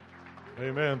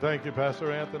Amen. Thank you,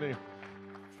 Pastor Anthony.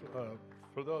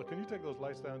 For those, can you take those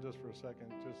lights down just for a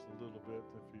second, just a little bit,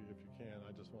 if you can?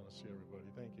 I just want to see everybody.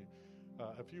 Thank you.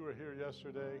 If you were here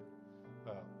yesterday,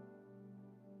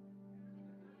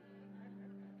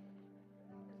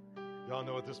 y'all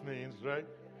know what this means, right?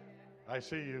 I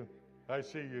see you. I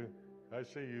see you. I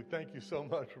see you. Thank you so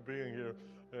much for being here.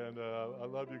 And I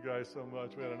love you guys so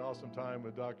much. We had an awesome time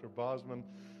with Dr. Bosman.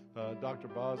 Dr.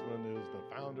 Bosman is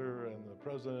the founder and the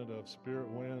president of Spirit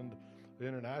Wind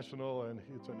International, and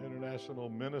it's an international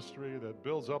ministry that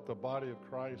builds up the body of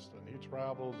Christ, and he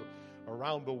travels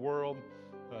around the world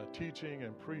teaching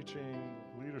and preaching,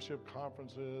 leadership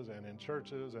conferences and in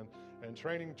churches and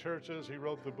training churches. He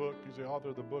wrote the book. He's the author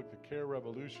of the book, The Care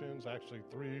Revolutions, actually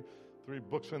three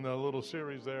books in the little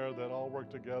series there that all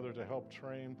work together to help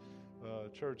train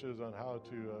churches on how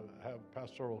to have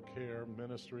pastoral care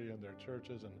ministry in their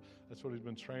churches, and that's what he's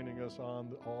been training us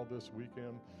on all this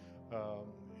weekend.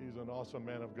 He's an awesome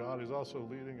man of God. He's also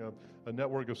leading a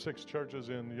network of 6 churches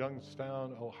in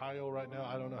Youngstown, Ohio right now.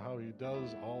 I don't know how he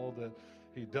does all that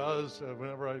he does.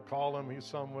 Whenever I call him, he's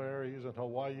somewhere. He's in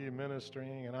Hawaii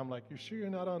ministering, and I'm like, "You sure you're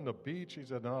not on the beach?" He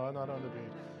said, "No, I'm not on the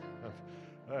beach."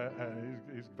 And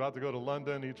he's about to go to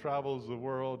London. He travels the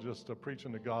world just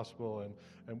preaching the gospel,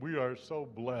 and we are so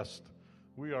blessed.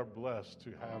 We are blessed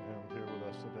to have him here with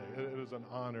us today. It is an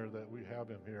honor that we have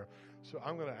him here. So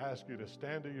I'm going to ask you to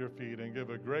stand to your feet and give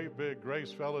a great big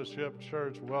Grace Fellowship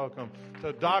Church welcome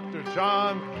to Dr.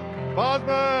 John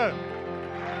Bosman.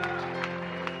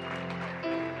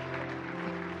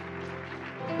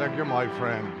 Thank you, my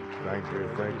friend. Thank you.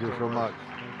 Thank you so much.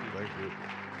 Thank you.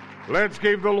 Let's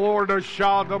give the Lord a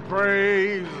shout of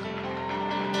praise.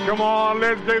 Come on,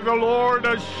 let's give the Lord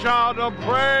a shout of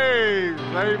praise.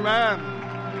 Amen.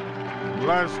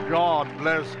 Bless God,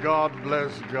 bless God,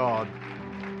 bless God.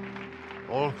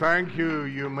 Oh, thank you.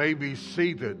 You may be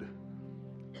seated.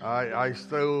 I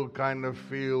still kind of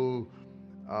feel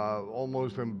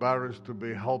almost embarrassed to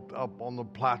be helped up on the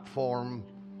platform.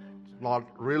 It's not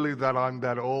really that I'm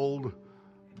that old,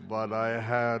 but I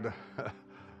had...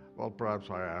 Well, perhaps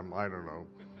I am. I don't know.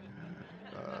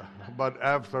 But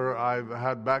after I've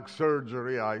had back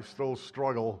surgery, I still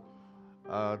struggle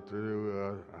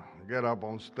to get up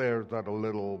on stairs that a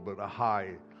little bit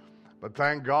high. But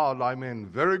thank God I'm in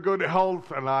very good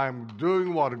health, and I'm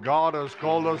doing what God has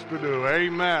called us to do.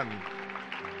 Amen.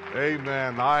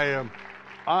 Amen. I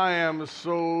am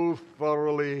so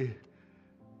thoroughly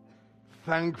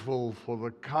thankful for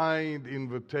the kind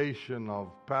invitation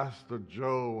of Pastor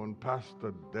Joe and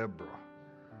Pastor Deborah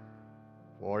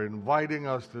for inviting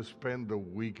us to spend the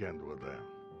weekend with them.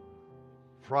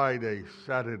 Friday,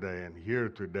 Saturday, and here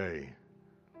today.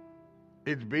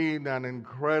 It's been an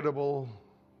incredible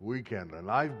weekend, and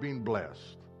I've been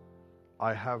blessed.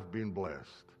 I have been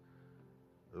blessed.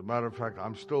 As a matter of fact,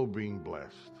 I'm still being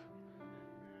blessed.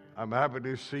 I'm happy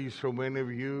to see so many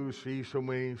of you, see so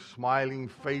many smiling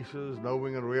faces,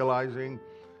 knowing and realizing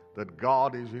that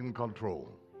God is in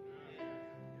control.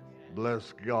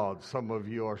 Bless God. Some of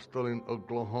you are still in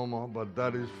Oklahoma, but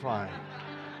that is fine.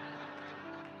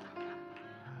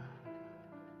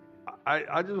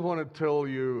 I just want to tell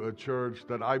you, church,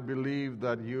 that I believe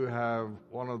that you have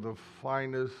one of the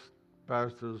finest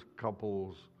pastors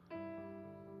couples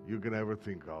you can ever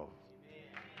think of.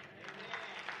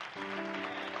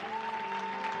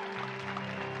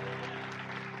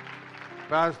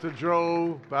 Pastor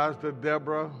Joe, Pastor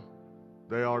Deborah,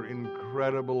 they are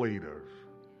incredible leaders.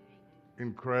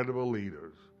 Incredible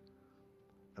leaders.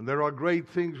 And there are great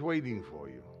things waiting for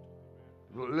you.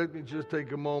 Let me just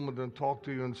take a moment and talk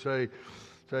to you and say,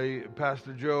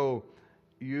 Pastor Joe,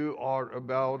 you are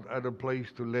about at a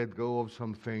place to let go of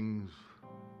some things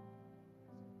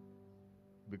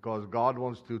because God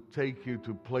wants to take you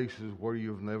to places where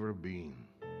you've never been.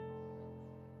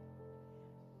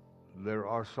 There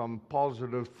are some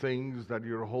positive things that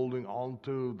you're holding on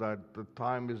to that the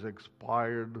time is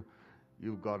expired.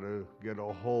 You've got to get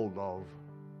a hold of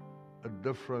a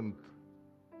different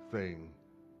thing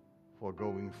for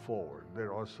going forward.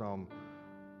 There are some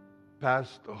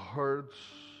past hurts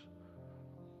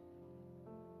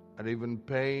and even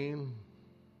pain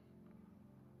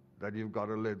that you've got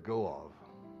to let go of.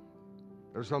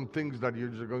 There's some things that you're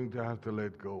just going to have to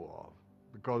let go of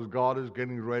because God is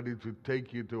getting ready to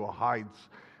take you to heights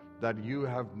that you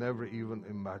have never even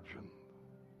imagined.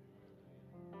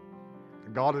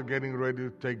 God is getting ready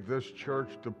to take this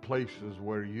church to places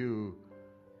where you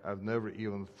have never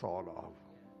even thought of.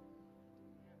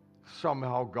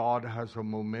 Somehow God has a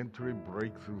momentary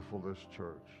breakthrough for this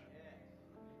church.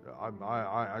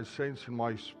 I sense in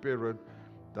my spirit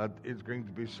that it's going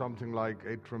to be something like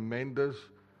a tremendous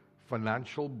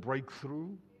financial breakthrough,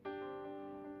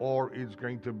 or it's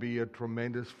going to be a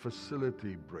tremendous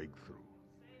facility breakthrough.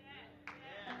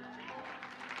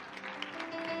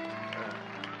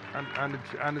 And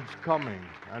it's coming,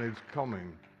 and it's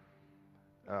coming.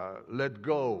 Let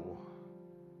go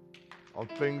of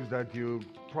things that you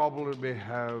probably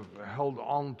have held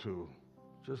on to.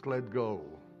 Just let go.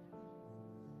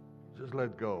 Just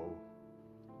let go.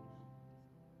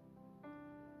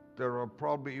 There are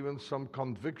probably even some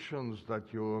convictions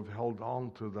that you have held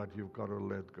on to that you've got to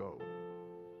let go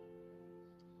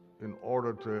in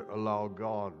order to allow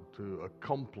God to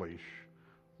accomplish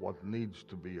what needs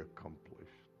to be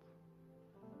accomplished.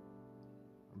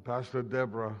 And Pastor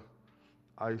Deborah,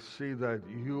 I see that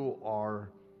you are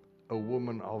a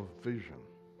woman of vision.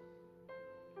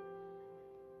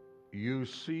 You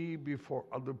see before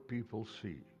other people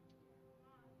see.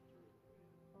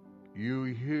 You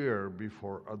hear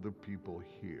before other people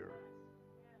hear.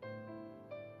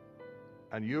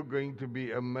 And you're going to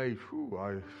be amazed. Whew,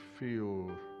 I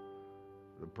feel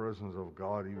the presence of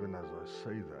God even as I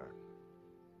say that.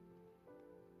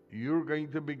 You're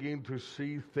going to begin to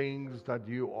see things that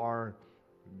you are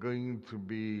going to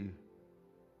be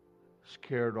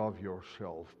scared of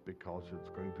yourself, because it's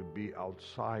going to be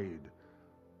outside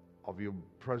of your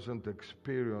present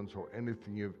experience or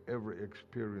anything you've ever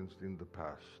experienced in the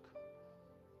past.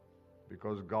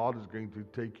 Because God is going to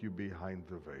take you behind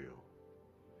the veil.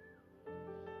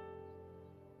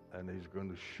 And He's going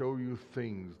to show you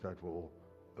things that will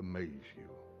amaze you.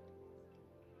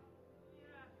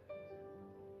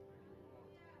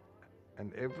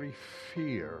 And every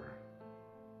fear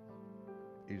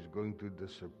is going to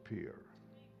disappear.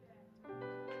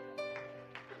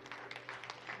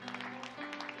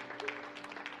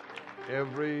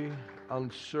 Every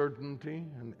uncertainty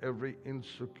and every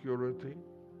insecurity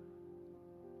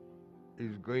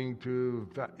is going to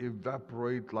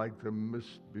evaporate like the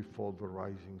mist before the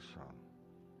rising sun.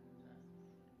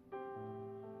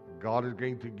 God is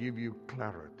going to give you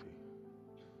clarity,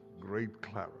 great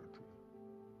clarity.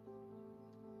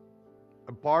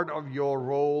 A part of your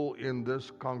role in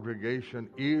this congregation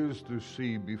is to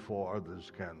see before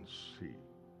others can see.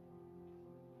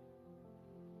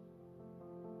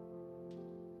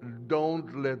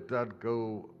 Don't let that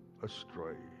go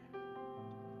astray.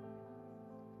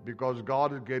 Because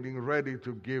God is getting ready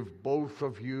to give both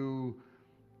of you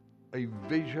a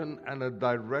vision and a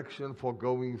direction for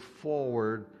going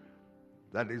forward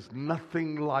that is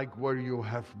nothing like where you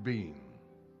have been,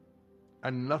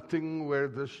 and nothing where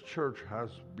this church has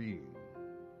been.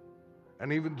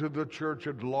 And even to the church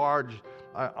at large,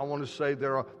 I want to say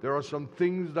there are some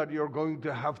things that you're going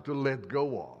to have to let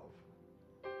go of.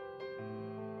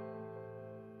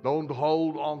 Don't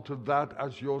hold on to that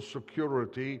as your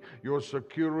security. Your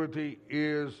security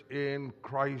is in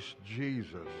Christ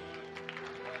Jesus.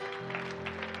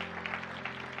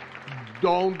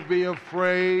 Don't be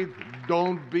afraid.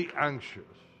 Don't be anxious.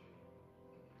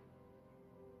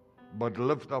 But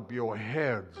lift up your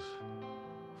heads,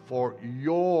 for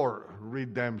your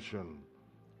redemption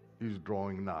is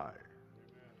drawing nigh.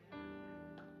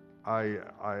 I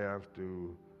have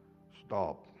to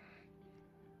stop,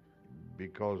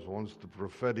 because once the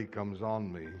prophetic comes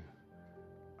on me,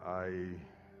 I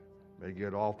may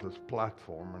get off this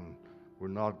platform and we're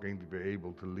not going to be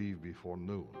able to leave before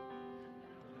noon.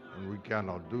 And we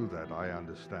cannot do that. I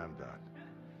understand that.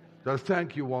 So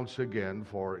thank you once again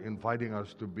for inviting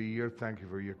us to be here. Thank you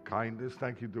for your kindness.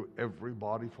 Thank you to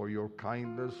everybody for your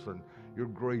kindness, and you're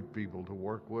great people to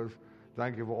work with.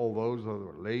 Thank you for all those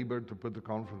that labored to put the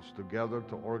conference together,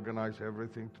 to organize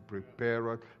everything, to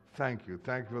prepare it. Thank you.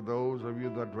 Thank you for those of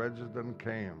you that registered and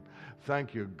came.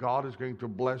 Thank you. God is going to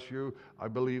bless you. I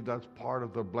believe that's part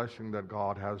of the blessing that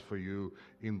God has for you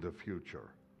in the future.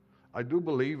 I do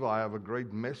believe I have a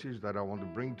great message that I want to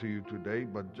bring to you today,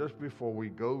 but just before we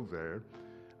go there,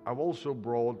 I've also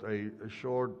brought a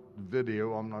short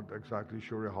video. I'm not exactly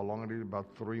sure how long it is, about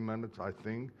 3 minutes, I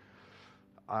think.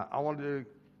 I want to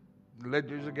let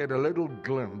you get a little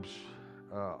glimpse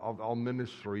of our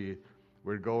ministry.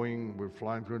 We're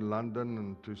flying through London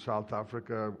and to South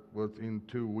Africa within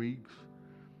 2 weeks.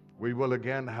 We will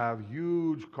again have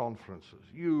huge conferences.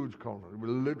 We'll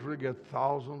literally get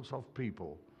thousands of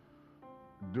people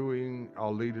doing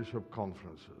our leadership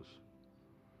conferences.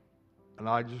 And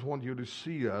I just want you to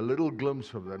see a little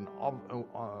glimpse of that. And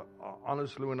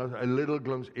honestly, when I say a little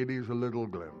glimpse, it is a little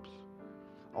glimpse.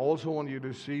 I also want you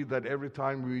to see that every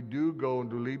time we do go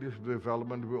into leadership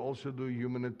development, we also do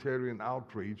humanitarian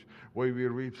outreach, where we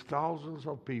reach thousands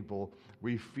of people.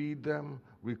 We feed them,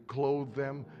 we clothe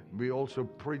them, we also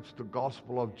preach the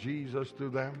gospel of Jesus to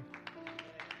them.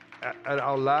 at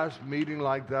our last meeting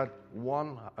like that,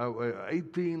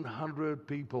 1,800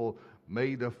 people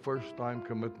made a first-time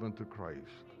commitment to Christ.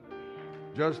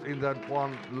 Just in that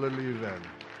one little event.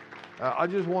 I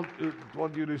just want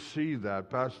you to see that.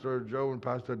 Pastor Joe and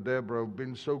Pastor Deborah have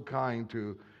been so kind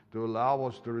to allow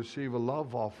us to receive a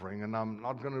love offering, and I'm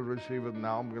not going to receive it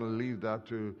now. I'm going to leave that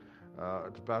to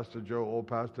Pastor Joe or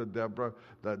Pastor Deborah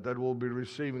that will be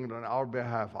receiving it on our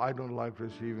behalf. I don't like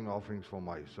receiving offerings for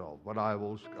myself, but I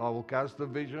will cast the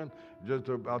vision just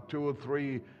about 2 or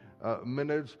 3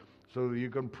 minutes so that you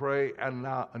can pray and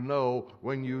know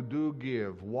when you do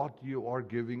give what you are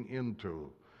giving into.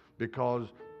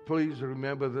 Because please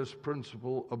remember this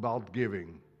principle about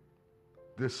giving.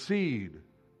 The seed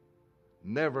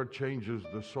never changes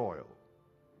the soil.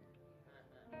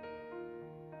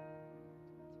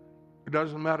 It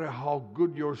doesn't matter how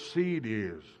good your seed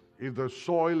is. If the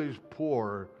soil is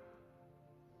poor,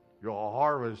 your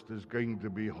harvest is going to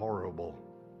be horrible.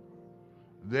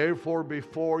 Therefore,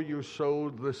 before you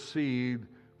sow the seed,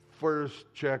 first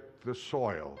check the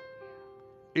soil.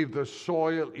 If the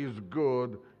soil is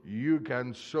good, you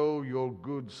can sow your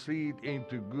good seed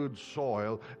into good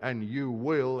soil, and you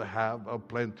will have a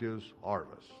plenteous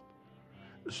harvest.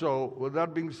 So, with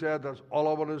that being said, that's all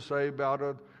I want to say about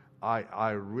it.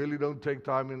 I really don't take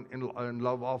time in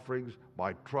love offerings.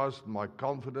 My trust, my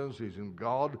confidence is in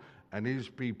God and His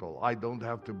people. I don't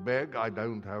have to beg. I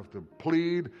don't have to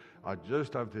plead. I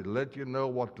just have to let you know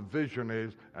what the vision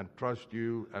is and trust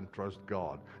you and trust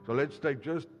God. So let's take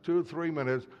just 2 or 3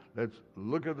 minutes. Let's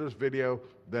look at this video.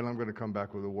 Then I'm going to come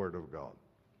back with the Word of God.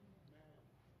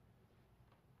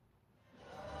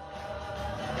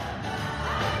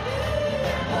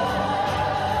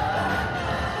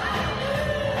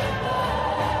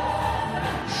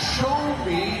 Show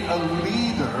me a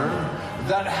leader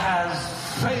that has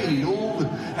failed,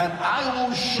 and I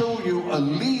will show you a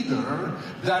leader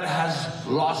that has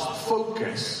lost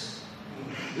focus.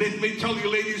 Let me tell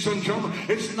you, ladies and gentlemen,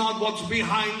 it's not what's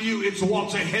behind you, it's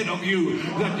what's ahead of you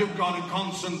that you've got to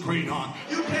concentrate on.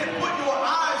 You can't put your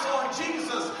eyes on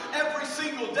Jesus every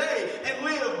single day and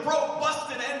live broke,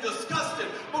 busted, and disgusted,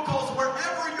 because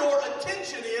wherever your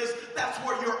attention is, that's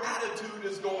where your attitude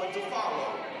is going to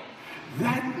follow.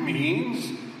 That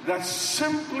means that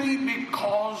simply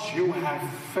because you have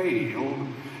failed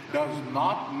does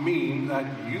not mean that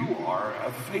you are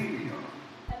a failure.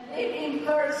 And in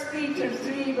 1 Peter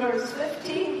 3 verse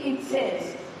 15 it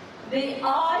says, "The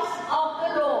eyes of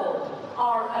the Lord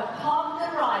are upon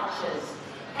the righteous,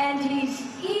 and His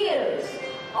ears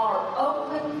are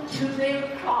open to their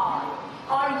cry."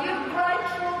 Are you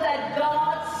grateful that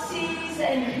God sees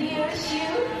and hears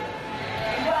you?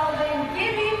 Well, then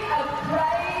give Him a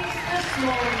praise this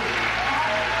morning.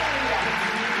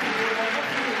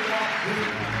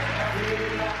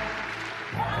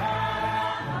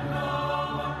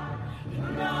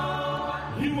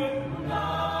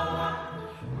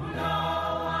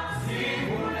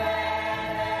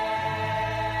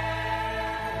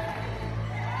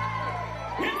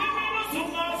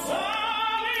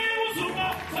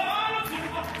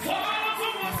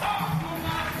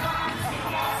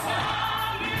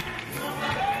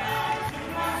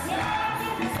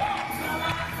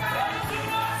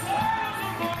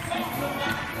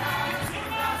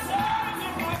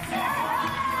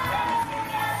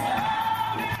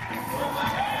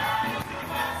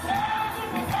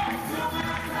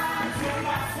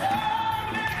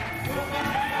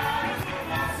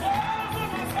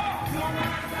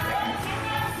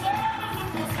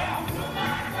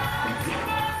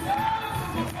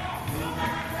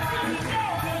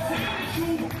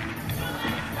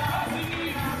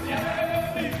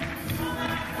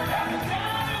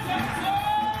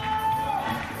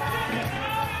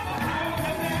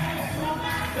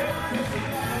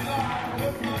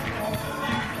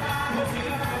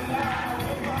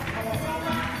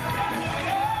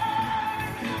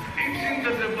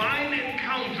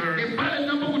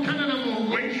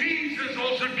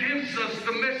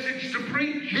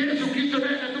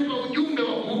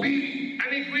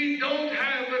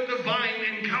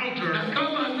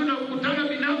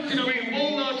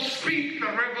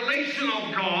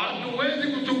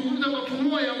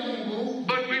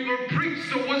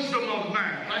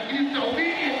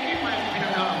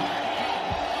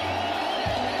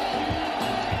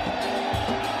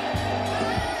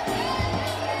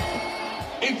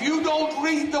 If you don't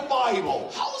read the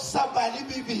Bible,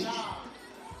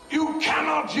 you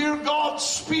cannot hear God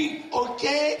speak. And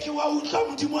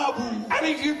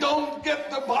if you don't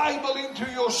get the Bible into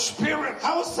your spirit,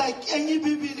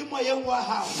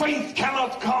 faith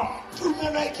cannot come.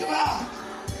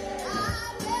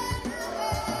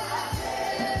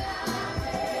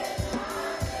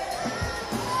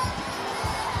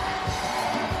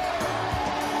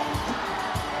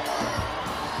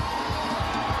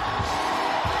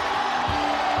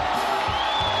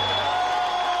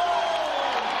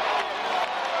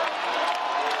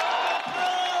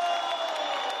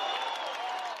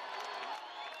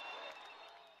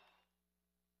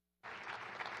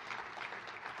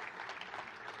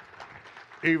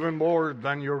 Even more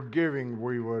than your giving,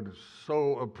 we would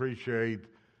so appreciate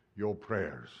your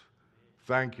prayers.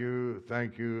 Thank you,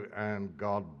 and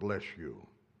God bless you.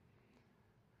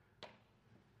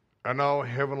 And now,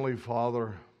 Heavenly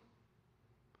Father,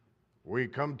 we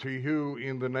come to you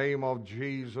in the name of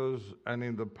Jesus and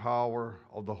in the power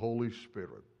of the Holy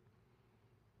Spirit.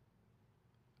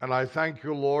 And I thank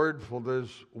you, Lord, for this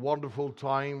wonderful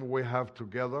time we have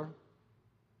together.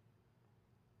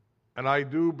 And I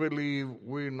do believe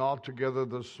we're not together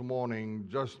this morning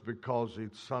just because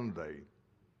it's Sunday.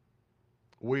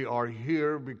 We are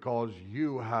here because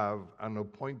you have an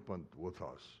appointment with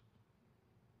us.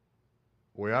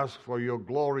 We ask for your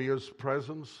glorious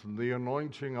presence and the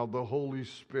anointing of the Holy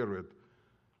Spirit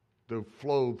to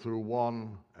flow through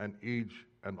one and each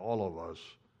and all of us.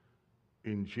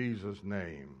 In Jesus'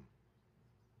 name,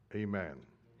 amen.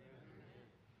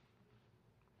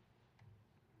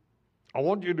 I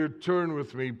want you to turn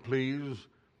with me, please,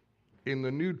 in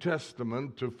the New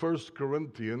Testament to 1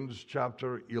 Corinthians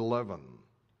chapter 11.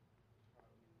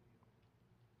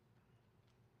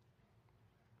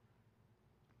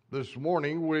 This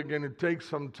morning, we're going to take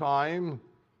some time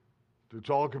to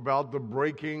talk about the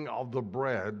breaking of the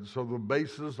bread. So the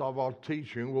basis of our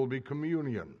teaching will be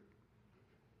communion.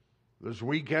 This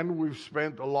weekend, we've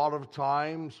spent a lot of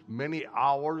time, many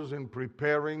hours in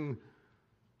preparing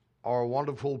our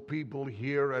wonderful people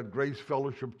here at Grace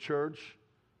Fellowship Church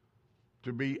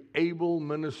to be able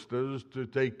ministers to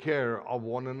take care of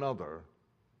one another.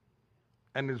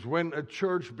 And it's when a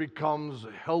church becomes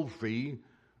healthy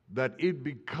that it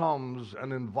becomes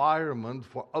an environment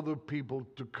for other people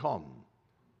to come.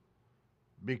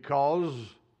 Because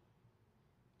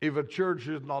if a church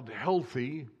is not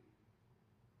healthy,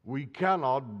 we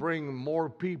cannot bring more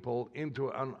people into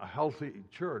a healthy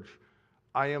church.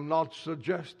 I am not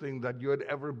suggesting that you had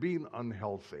ever been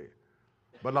unhealthy,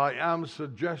 but I am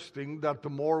suggesting that the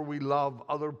more we love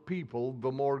other people,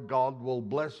 the more God will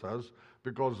bless us,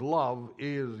 because love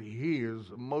is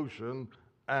His motion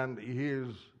and His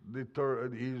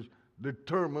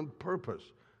determined purpose.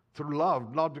 Through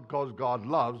love, not because God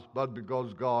loves, but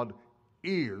because God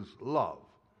is love.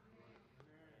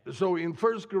 So in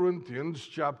 1 Corinthians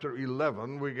chapter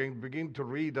 11, we're going to begin to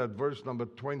read at verse number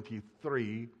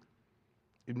 23.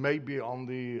 It may be on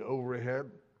the overhead.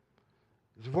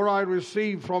 For I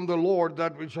received from the Lord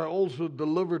that which I also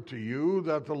delivered to you,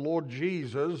 that the Lord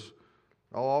Jesus,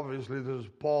 now obviously this is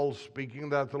Paul speaking,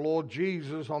 that the Lord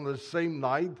Jesus on the same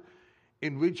night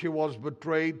in which he was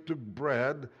betrayed took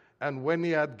bread, and when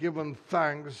he had given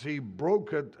thanks, he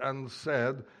broke it and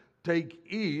said, "Take,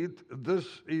 eat,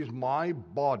 this is my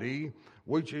body,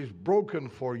 which is broken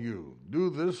for you. Do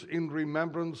this in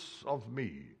remembrance of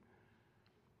me."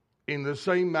 In the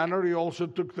same manner, he also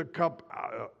took the cup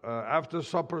after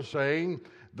supper, saying,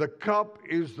 "The cup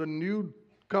is the new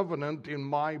covenant in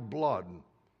my blood.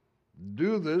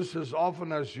 Do this as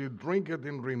often as you drink it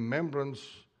in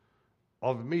remembrance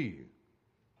of me.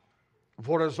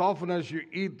 For as often as you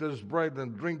eat this bread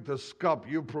and drink this cup,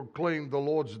 you proclaim the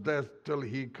Lord's death till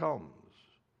he comes.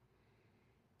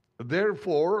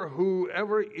 Therefore,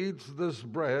 whoever eats this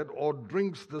bread or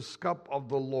drinks this cup of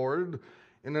the Lord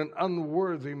in an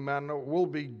unworthy manner will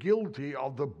be guilty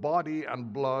of the body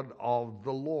and blood of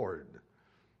the Lord.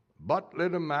 But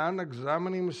let a man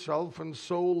examine himself, and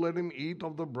so let him eat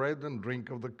of the bread and drink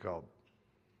of the cup.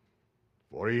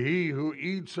 For he who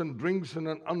eats and drinks in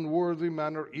an unworthy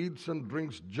manner eats and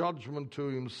drinks judgment to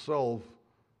himself,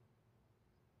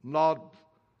 not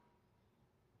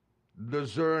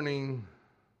discerning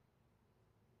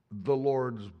the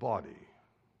Lord's body.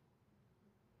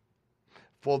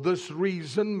 For this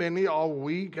reason many are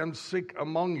weak and sick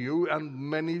among you, and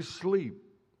many sleep.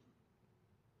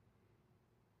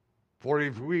 For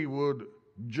if we would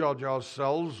judge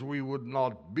ourselves, we would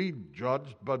not be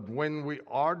judged, but when we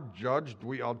are judged,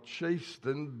 we are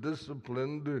chastened,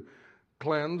 disciplined,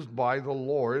 cleansed by the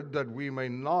Lord, that we may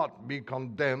not be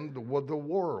condemned with the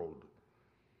world.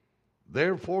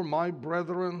 Therefore, my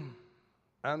brethren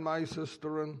and my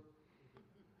sisterin,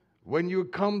 when you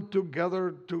come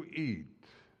together to eat,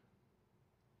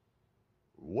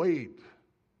 wait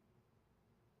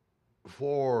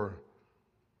for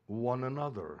one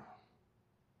another.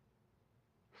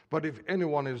 But if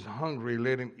anyone is hungry,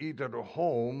 let him eat at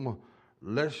home,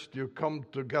 lest you come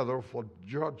together for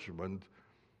judgment.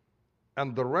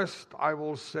 And the rest I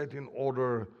will set in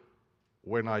order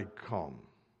when I come.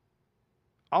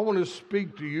 I want to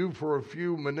speak to you for a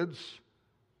few minutes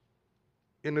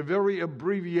in a very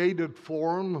abbreviated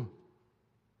form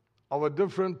of a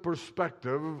different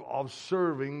perspective of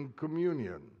serving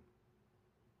communion.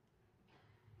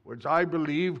 which I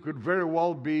believe could very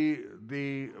well be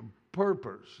the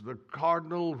purpose, the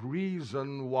cardinal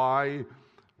reason why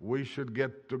we should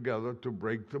get together to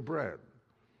break the bread.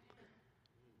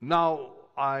 Now,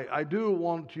 I do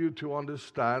want you to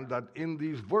understand that in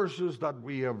these verses that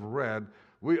we have read,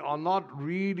 we are not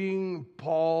reading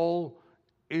Paul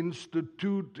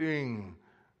instituting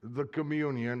the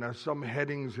communion as some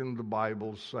headings in the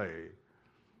Bible say.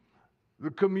 The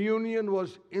communion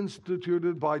was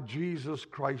instituted by Jesus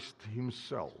Christ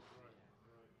himself.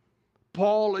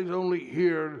 Paul is only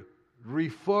here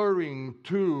referring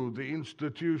to the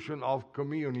institution of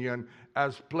communion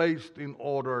as placed in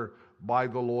order by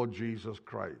the Lord Jesus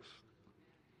Christ.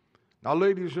 Now,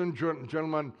 ladies and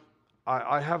gentlemen,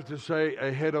 I have to say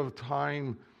ahead of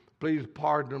time, please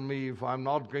pardon me if I'm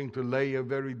not going to lay a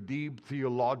very deep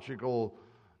theological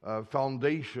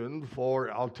foundation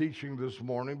for our teaching this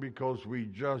morning, because we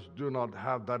just do not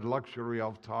have that luxury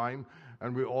of time,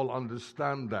 and we all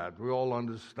understand that. We all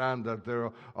understand that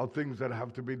there are things that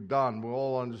have to be done. We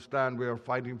all understand we are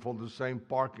fighting for the same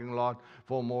parking lot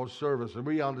for more service, and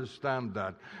we understand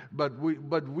that. But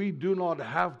we do not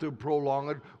have to prolong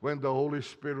it when the Holy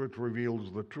Spirit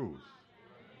reveals the truth.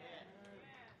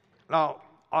 Now,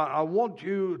 I want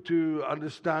you to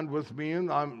understand with me,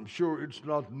 and I'm sure it's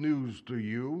not news to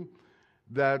you,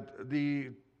 that the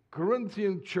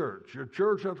Corinthian church, the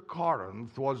church at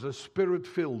Corinth, was a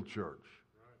spirit-filled church.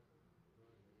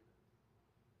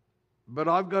 But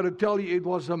I've got to tell you, it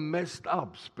was a messed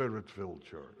up spirit-filled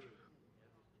church.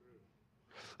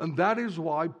 And that is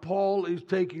why Paul is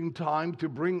taking time to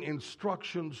bring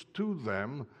instructions to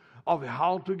them of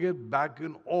how to get back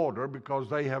in order, because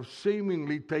they have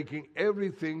seemingly taken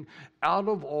everything out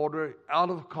of order, out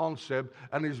of concept,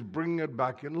 and is bringing it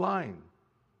back in line.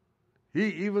 He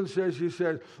even says,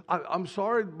 I'm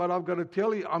sorry, but I've got to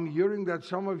tell you, I'm hearing that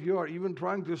some of you are even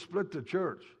trying to split the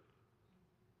church.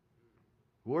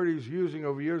 Word he's using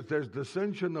over here is there's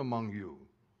dissension among you.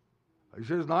 He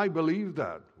says, and I believe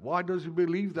that. Why does he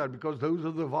believe that? Because those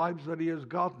are the vibes that he has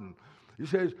gotten. He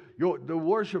says, the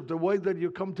worship, the way that you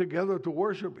come together to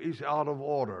worship is out of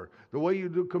order. The way you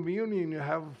do communion, you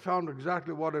haven't found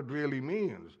exactly what it really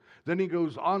means. Then he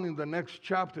goes on in the next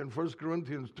chapter in 1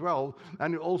 Corinthians 12,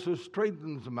 and he also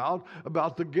straightens them out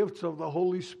about the gifts of the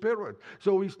Holy Spirit.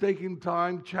 So he's taking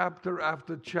time, chapter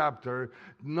after chapter,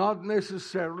 not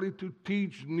necessarily to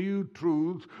teach new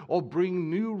truths or bring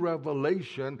new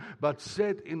revelation, but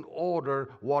set in order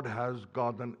what has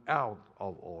gotten out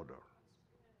of order.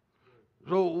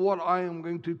 So what I am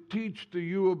going to teach to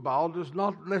you about is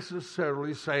not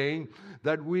necessarily saying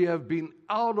that we have been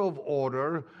out of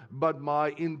order, but my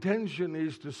intention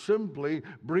is to simply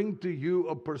bring to you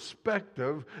a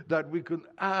perspective that we can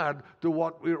add to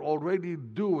what we're already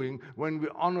doing when we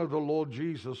honor the Lord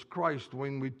Jesus Christ,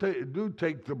 when we do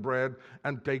take the bread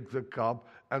and take the cup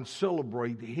and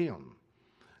celebrate Him.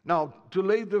 Now, to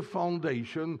lay the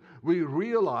foundation, we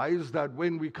realize that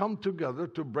when we come together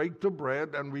to break the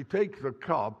bread and we take the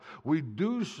cup, we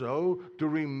do so to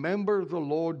remember the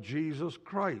Lord Jesus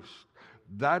Christ.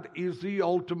 That is the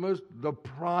ultimate, the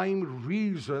prime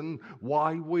reason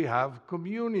why we have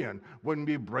communion. When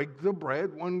we break the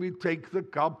bread, when we take the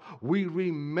cup, we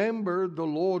remember the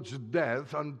Lord's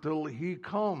death until He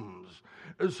comes.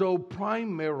 So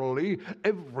primarily,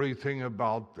 everything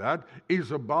about that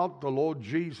is about the Lord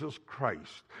Jesus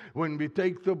Christ. When we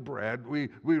take the bread, we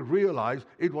realize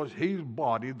it was His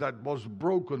body that was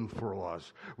broken for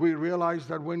us. We realize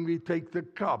that when we take the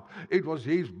cup, it was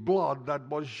His blood that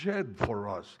was shed for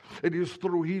us. It is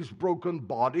through His broken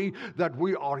body that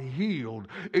we are healed.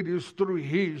 It is through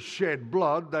His shed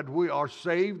blood that we are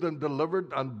saved and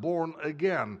delivered and born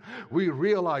again. We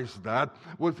realize that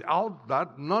without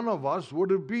that, none of us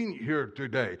would have been here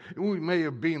today. We may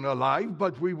have been alive,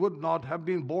 but we would not have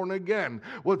been born again.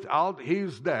 Without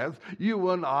His death,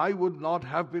 you and I would not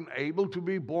have been able to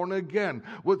be born again.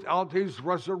 Without His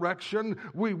resurrection,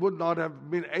 we would not have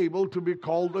been able to be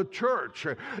called a church.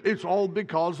 It's all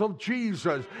because of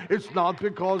Jesus. It's not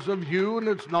because of you, and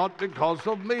it's not because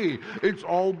of me. It's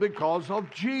all because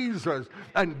of Jesus.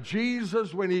 And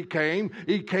Jesus, when He came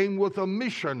with a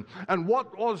mission. And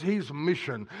what was His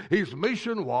mission? His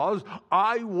mission was,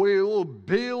 I will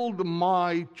build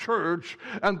my church,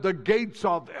 and the gates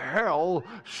of hell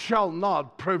shall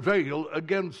not prevail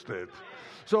against it.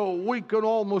 So we can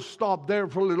almost stop there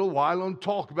for a little while and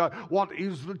talk about what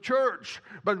is the church.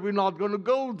 But we're not going to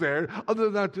go there other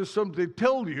than to simply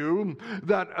tell you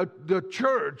that the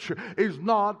church is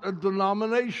not a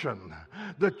denomination.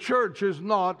 The church is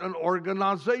not an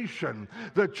organization.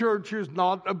 The church is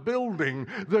not a building.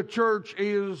 The church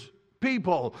is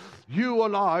people. You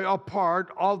and I are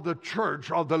part of the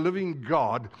church of the living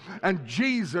God. And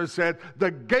Jesus said,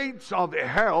 the gates of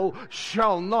hell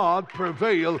shall not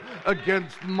prevail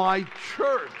against my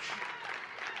church.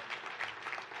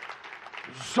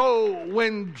 So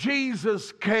when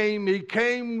Jesus came, he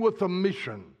came with a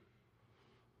mission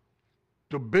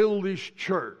to build his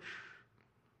church.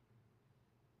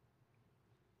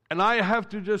 And I have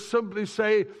to just simply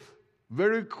say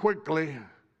very quickly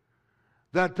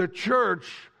that the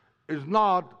church is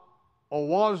not or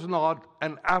was not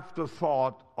an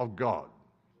afterthought of God.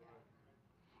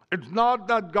 It's not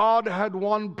that God had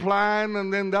one plan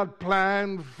and then that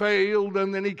plan failed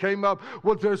and then he came up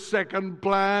with a second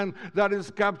plan that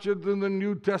is captured in the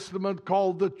New Testament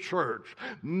called the church.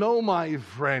 No, my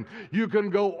friend, you can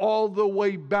go all the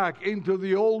way back into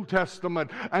the Old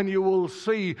Testament and you will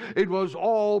see it was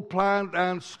all planned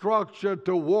and structured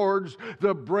towards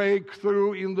the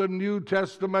breakthrough in the New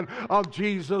Testament of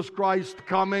Jesus Christ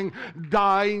coming,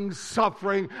 dying,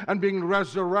 suffering, and being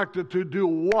resurrected to do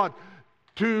what?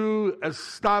 To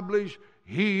establish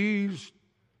his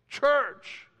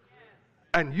church.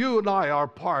 And you and I are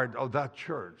part of that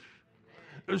church.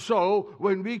 So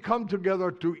when we come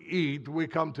together to eat, we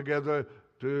come together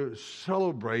to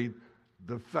celebrate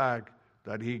the fact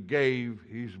that he gave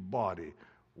his body.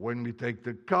 When we take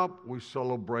the cup, we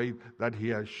celebrate that he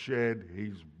has shed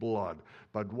his blood.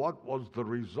 But what was the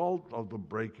result of the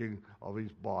breaking of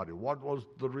his body? What was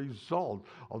the result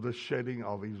of the shedding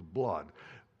of his blood?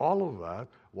 All of that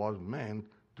was meant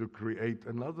to create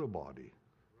another body.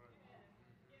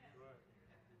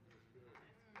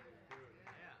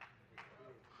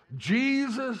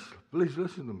 Jesus, please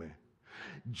listen to me.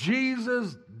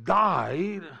 Jesus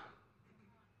died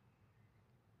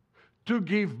to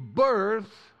give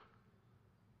birth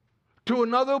to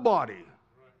another body.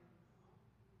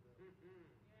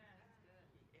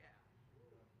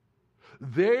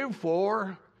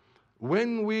 Therefore,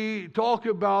 when we talk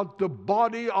about the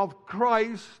body of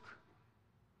Christ,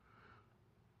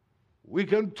 we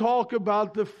can talk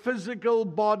about the physical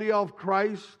body of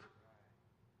Christ,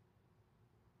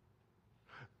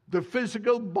 the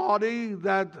physical body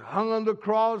that hung on the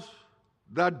cross,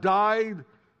 that died,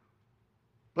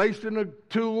 placed in a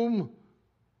tomb,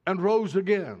 and rose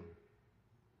again.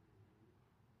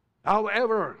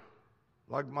 However,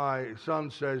 like my son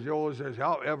says, he always says,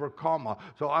 however, comma.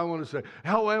 So I want to say,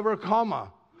 however, comma.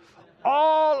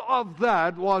 All of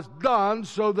that was done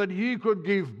so that he could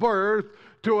give birth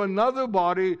to another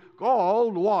body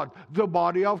called what? The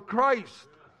body of Christ.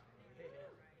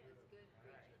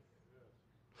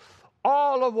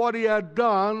 All of what he had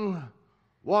done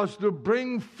was to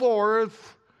bring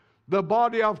forth the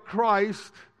body of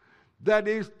Christ that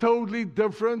is totally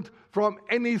different from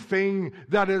anything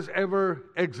that has ever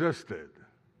existed.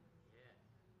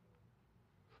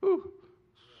 Whew.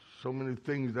 So many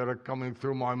things that are coming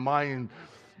through my mind,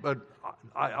 but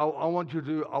I want you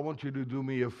to do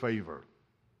me a favor.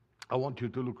 I want you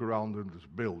to look around in this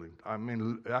building. I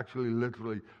mean, actually,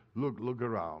 literally, look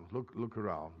around, look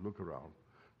around.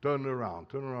 Turn around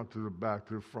to the back,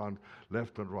 to the front,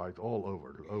 left and right, all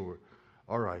over.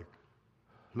 All right,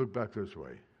 look back this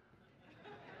way.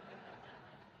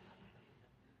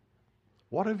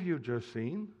 What have you just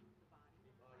seen?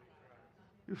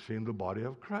 You've seen the body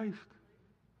of Christ.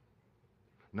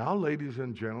 Now, ladies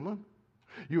and gentlemen,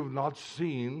 you've not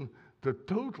seen the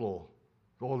total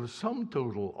or the sum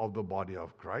total of the body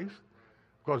of Christ,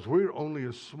 because we're only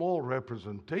a small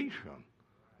representation.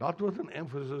 Not with an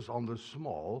emphasis on the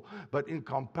small, but in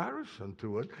comparison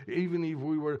to it, even if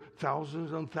we were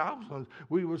thousands and thousands,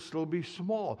 we would still be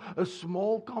small. A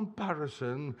small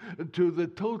comparison to the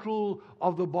total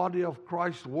of the body of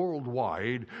Christ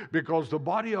worldwide, because the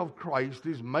body of Christ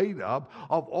is made up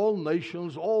of all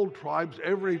nations, all tribes,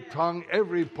 every tongue,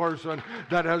 every person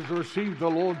that has received the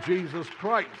Lord Jesus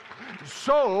Christ.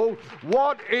 So,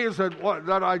 what is it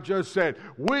that I just said?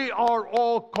 We are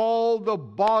all called the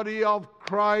body of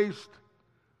Christ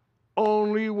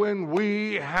only when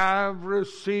we have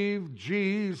received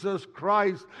Jesus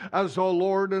Christ as our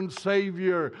Lord and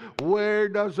Savior. Where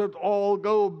does it all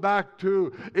go back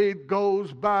to? It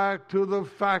goes back to the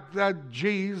fact that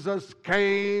Jesus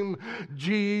came,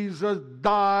 Jesus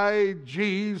died,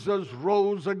 Jesus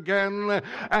rose again,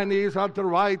 and He's at the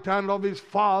right hand of His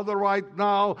Father right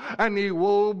now, and He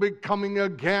will be coming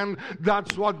again.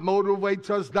 That's what motivates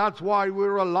us. That's why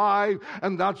we're alive,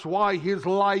 and that's why His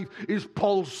life is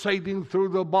pulsating through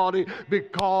the body,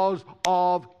 because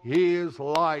of His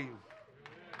life.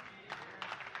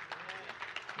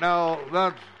 Now,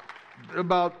 that's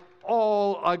about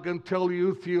all I can tell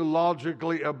you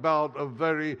theologically about a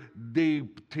very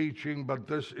deep teaching, but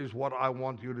this is what I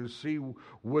want you to see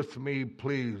with me,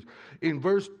 please. In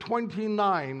verse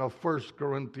 29 of 1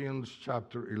 Corinthians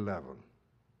chapter 11.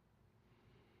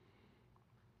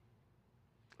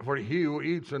 For he who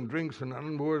eats and drinks in an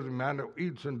unworthy manner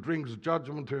eats and drinks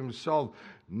judgment to himself,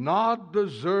 not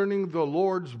discerning the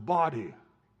Lord's body.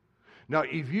 Now,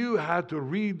 if you had to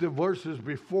read the verses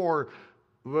before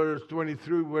verse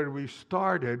 23 where we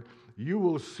started, you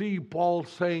will see Paul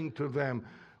saying to them,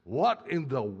 what in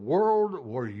the world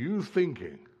were you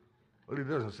thinking? Well, he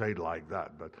doesn't say it like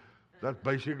that, but that's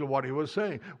basically what he was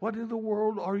saying. What in the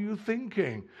world are you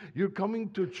thinking? You're coming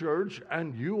to church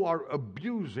and you are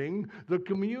abusing the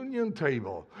communion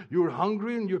table. You're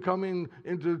hungry and you come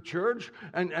into church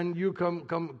and you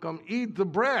come eat the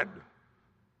bread.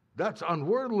 That's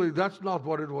unworldly. That's not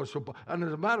what it was supposed. And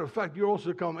as a matter of fact, you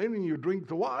also come in and you drink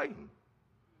the wine.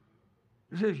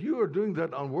 He says, you are doing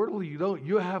that unworthily.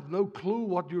 You have no clue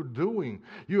what you're doing.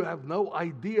 You have no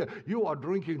idea. You are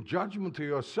drinking judgment to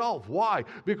yourself. Why?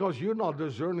 Because you're not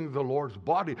discerning the Lord's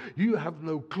body. You have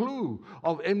no clue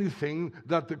of anything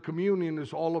that the communion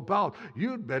is all about.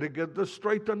 You'd better get this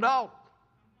straightened out.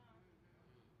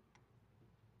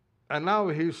 And now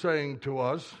he's saying to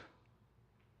us,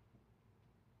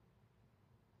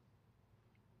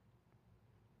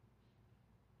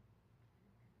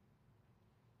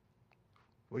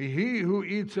 he who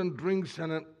eats and drinks in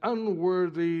an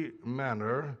unworthy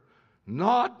manner,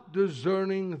 not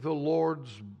discerning the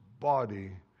Lord's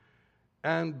body,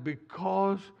 and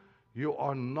because you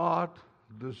are not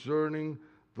discerning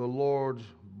the Lord's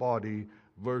body,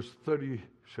 verse 30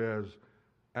 says,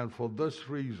 and for this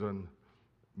reason,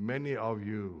 many of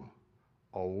you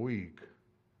are weak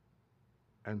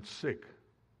and sick,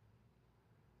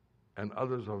 and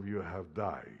others of you have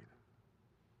died,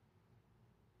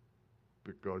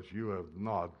 because you have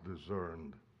not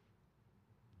discerned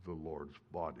the Lord's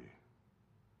body.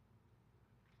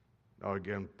 Now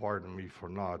again, pardon me for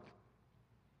not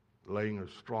laying a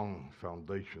strong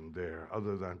foundation there,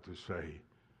 other than to say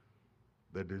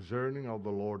the discerning of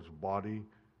the Lord's body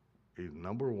is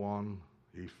number one,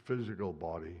 his physical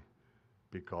body.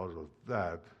 Because of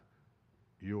that,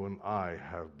 you and I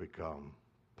have become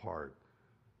part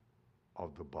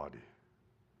of the body.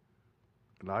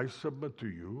 And I submit to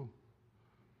you,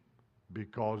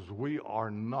 because we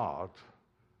are not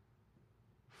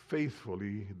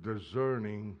faithfully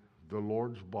discerning the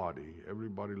Lord's body.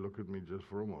 Everybody look at me just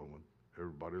for a moment.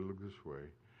 Everybody look this way.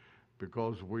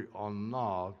 Because we are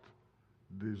not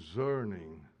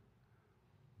discerning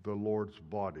the Lord's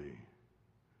body,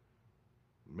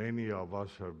 many of us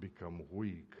have become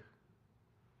weak.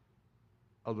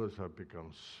 Others have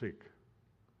become sick.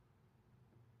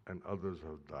 And others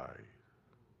have died.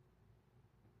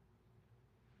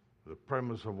 The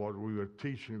premise of what we were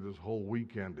teaching this whole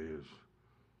weekend is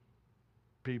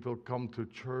people come to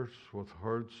church with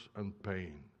hurts and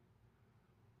pain,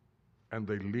 and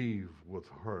they leave with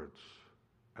hurts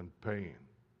and pain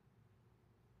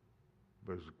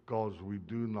because we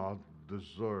do not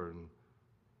discern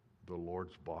the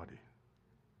Lord's body.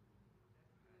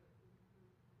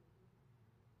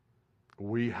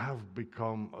 We have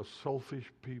become a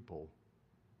selfish people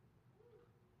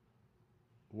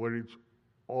where it's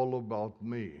all about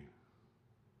me.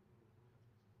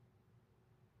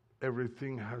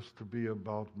 Everything has to be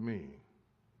about me.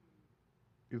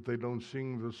 If they don't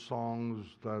sing the songs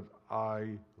that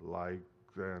I like,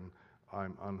 then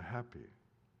I'm unhappy.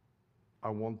 I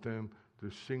want them to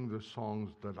sing the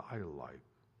songs that I like.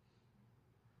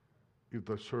 If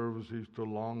the service is too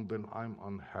long, then I'm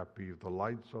unhappy. If the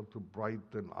lights are too bright,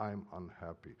 then I'm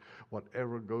unhappy.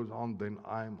 Whatever goes on, then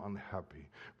I'm unhappy.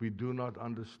 We do not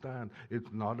understand. It's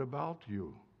not about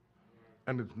you.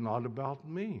 And it's not about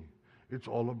me. It's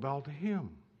all about him.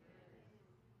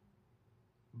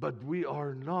 But we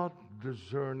are not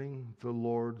discerning the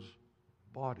Lord's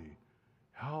body.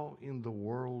 How in the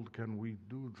world can we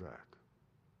do that?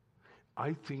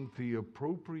 I think the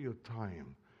appropriate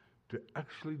time to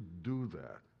actually do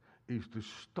that is to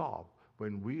stop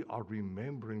when we are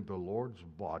remembering the Lord's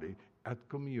body at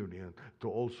communion, to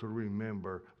also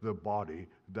remember the body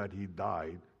that he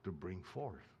died to bring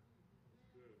forth.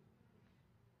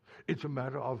 It's a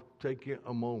matter of taking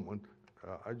a moment.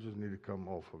 I just need to come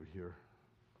off of here.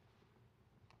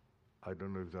 I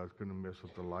don't know if that's going to mess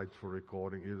up the lights for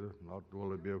recording either. Not,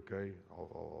 will it be okay?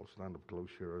 I'll stand up close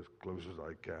here, as close as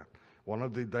I can. One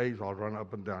of the days I'll run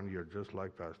up and down here just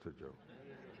like Pastor Joe.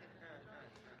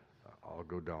 I'll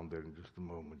go down there in just a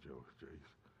moment, Joe. Jeez.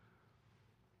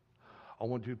 I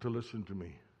want you to listen to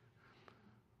me.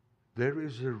 There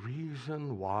is a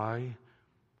reason why,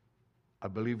 I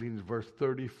believe in verse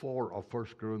 34 of 1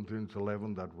 Corinthians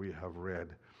 11 that we have read,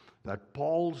 that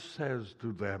Paul says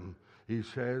to them, he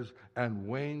says, and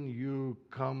when you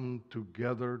come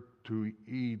together to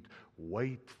eat,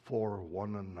 wait for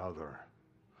one another.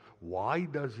 Why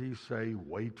does he say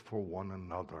wait for one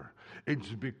another? It's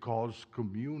because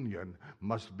communion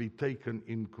must be taken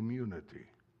in community.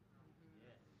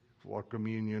 What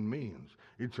communion means.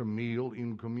 It's a meal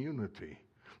in community.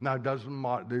 Now, it does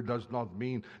not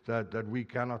mean that we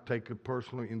cannot take it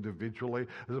personally, individually.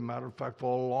 As a matter of fact,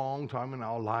 for a long time in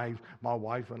our lives, my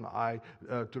wife and I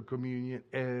took communion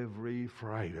every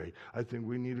Friday. I think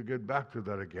we need to get back to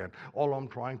that again. All I'm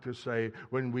trying to say,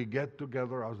 when we get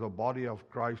together as the body of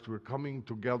Christ, we're coming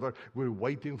together, we're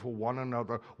waiting for one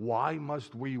another. Why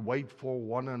must we wait for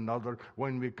one another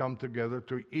when we come together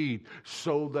to eat?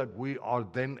 So that we are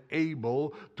then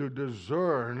able to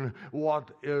discern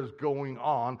what is going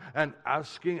on, and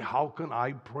asking, how can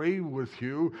I pray with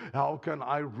you? How can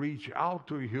I reach out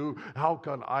to you? How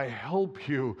can I help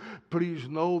you? Please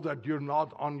know that you're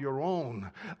not on your own.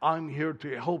 I'm here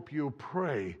to help you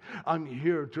pray. I'm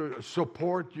here to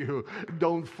support you.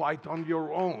 Don't fight on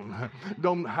your own.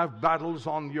 Don't have battles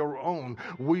on your own.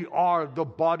 We are the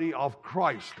body of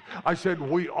Christ. I said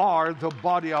we are the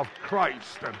body of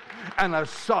Christ. And as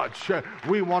such,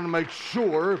 we want to make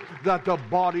sure that the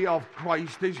body of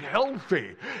Christ is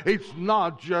healthy. It's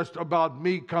not just about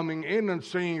me coming in and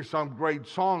singing some great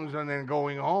songs and then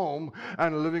going home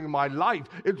and living my life.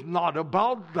 It's not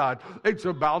about that. It's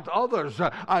about others.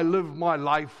 I live my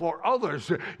life for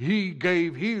others. He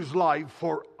gave his life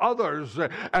for others,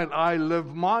 and I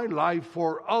live my life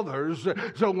for others.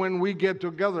 So when we get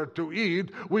together to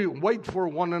eat, we wait for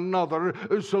one another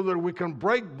so that we can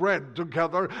break bread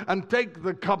together and take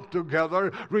the cup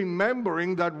together,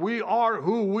 remembering that we are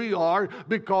who we are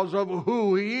because of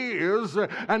who he is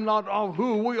and not of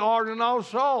who we are in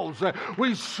ourselves.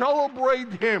 We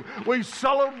celebrate him. We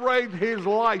celebrate his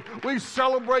life. We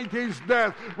celebrate his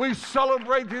death. We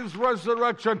celebrate his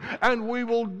resurrection, and we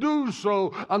will do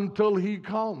so until he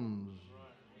comes.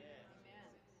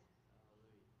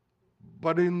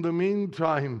 But in the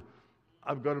meantime,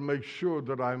 I've got to make sure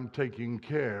that I'm taking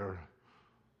care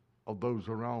of those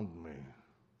around me.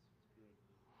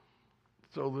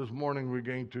 So this morning we're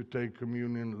going to take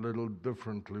communion a little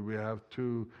differently. We have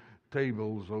two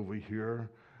tables over here.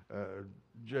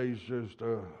 Jay's just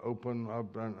open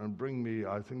up and bring me,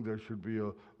 I think there should be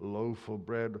a loaf of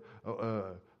bread.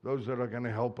 Those that are going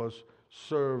to help us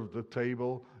serve the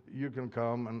table, you can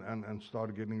come and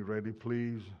start getting ready,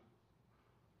 please.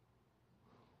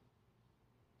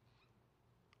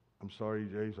 I'm sorry,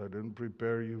 Jace, I didn't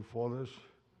prepare you for this.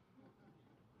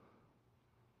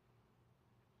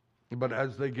 But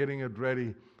as they're getting it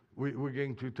ready, we're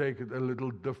going to take it a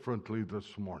little differently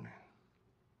this morning.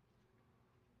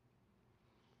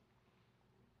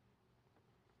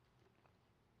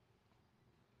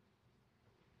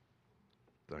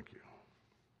 Thank you.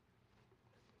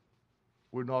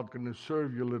 We're not going to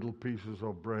serve you little pieces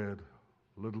of bread,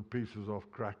 little pieces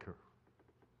of cracker.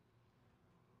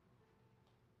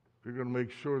 We're going to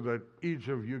make sure that each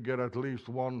of you get at least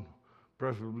one,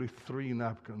 preferably 3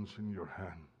 napkins in your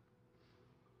hand.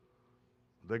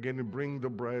 They're going to bring the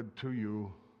bread to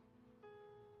you.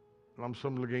 And I'm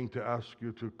simply going to ask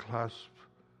you to clasp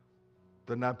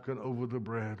the napkin over the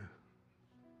bread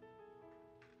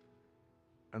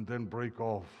and then break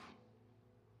off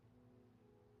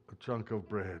a chunk of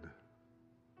bread.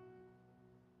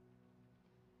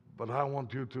 But I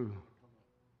want you to,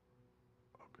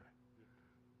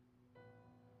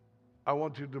 I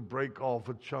want you to break off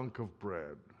a chunk of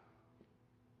bread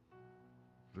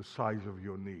the size of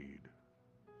your need.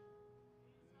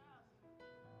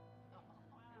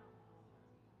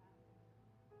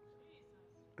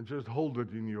 And just hold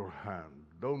it in your hand.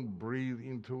 Don't breathe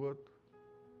into it.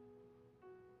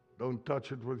 Don't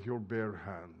touch it with your bare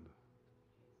hand.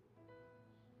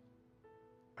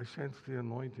 I sense the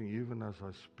anointing even as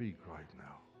I speak right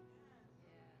now.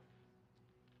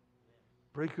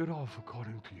 Break it off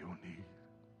according to your need.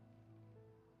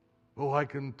 Oh, I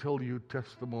can tell you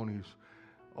testimonies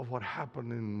of what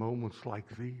happened in moments like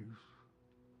these.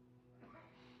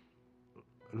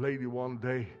 A lady one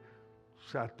day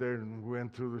sat there and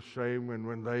went through the same, and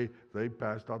when they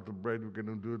passed out the bread, we're going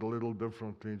to do it a little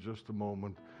differently in just a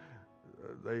moment.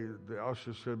 The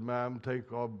usher said, "Ma'am,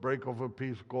 break off a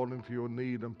piece according to your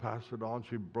need and pass it on."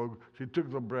 She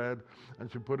took the bread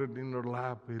and she put it in her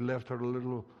lap. He left her a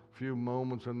little few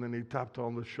moments, and then he tapped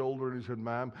on the shoulder and he said,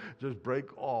 "Ma'am, just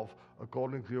break off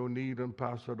according to your need and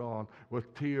pass it on."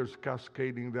 With tears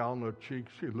cascading down her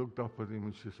cheeks, she looked up at him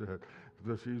and she said,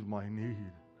 "This is my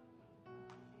need."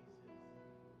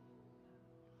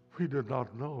 We did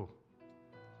not know.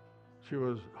 She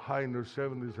was high in her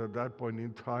 70s at that point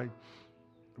in time.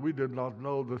 We did not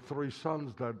know the 3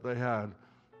 sons that they had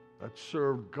that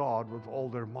served God with all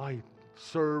their might,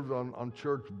 served on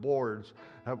church boards,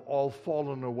 have all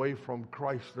fallen away from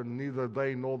Christ, and neither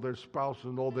they nor their spouses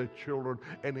nor their children,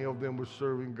 any of them was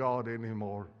serving God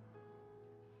anymore.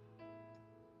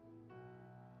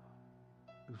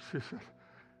 She said,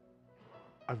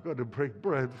 "I've got to break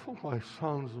bread for my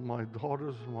sons and my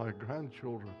daughters and my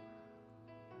grandchildren."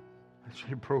 And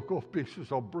she broke off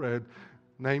pieces of bread,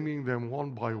 naming them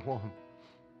one by one,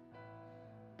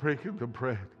 breaking the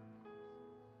bread.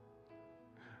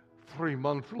 3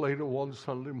 months later, one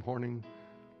Sunday morning,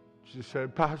 she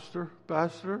said, Pastor,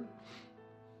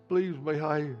 please may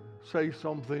I say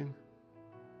something?"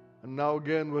 And now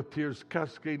again, with tears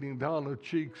cascading down her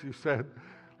cheeks, she said,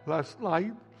 "Last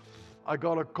night, I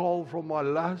got a call from my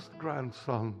last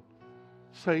grandson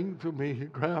saying to me,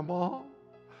 'Grandma,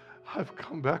 I've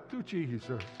come back to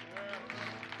Jesus.'"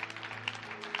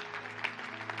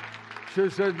 She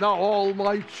said, "Now all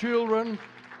my children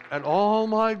and all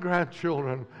my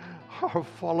grandchildren are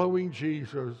following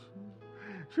Jesus."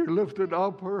 She lifted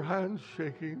up her hands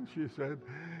shaking. She said,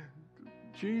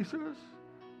 "Jesus,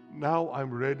 now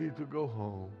I'm ready to go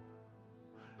home."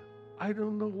 I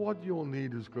don't know what your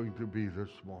need is going to be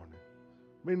this morning.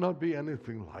 May not be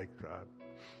anything like that.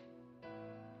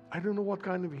 I don't know what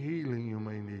kind of healing you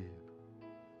may need,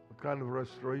 what kind of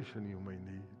restoration you may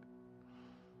need.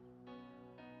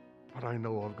 But I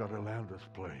know I've got to land this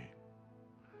plane.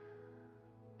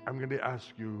 I'm going to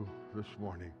ask you this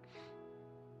morning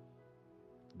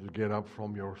to get up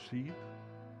from your seat.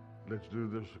 Let's do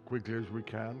this as quickly as we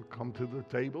can. Come to the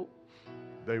table.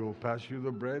 They will pass you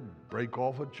the bread. Break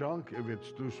off a chunk. If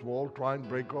it's too small, try and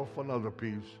break off another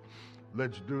piece.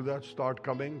 Let's do that. Start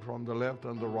coming from the left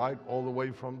and the right, all the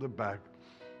way from the back.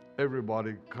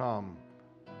 Everybody come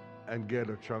and get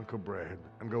a chunk of bread.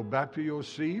 And go back to your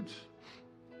seats.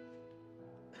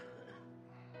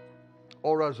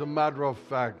 Or as a matter of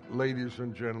fact, ladies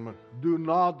and gentlemen, do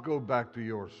not go back to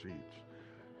your seats.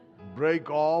 Break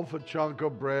off a chunk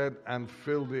of bread and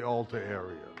fill the altar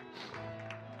area.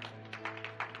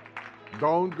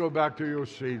 Don't go back to your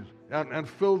seats. And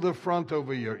fill the front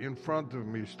over here, in front of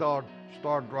me. Start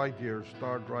right here,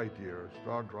 start right here,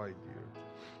 start right here.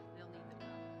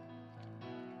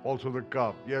 Also the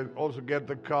cup. Yeah, also get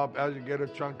the cup. As you get a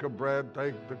chunk of bread,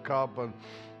 take the cup and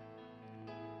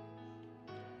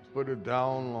put it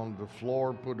down on the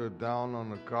floor, put it down on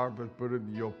the carpet, put it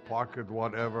in your pocket,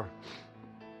 whatever.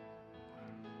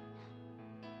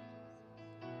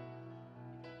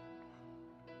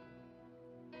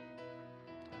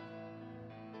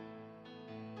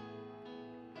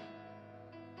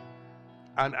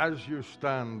 And as you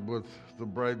stand with the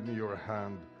bread in your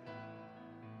hand,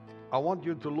 I want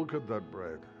you to look at that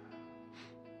bread.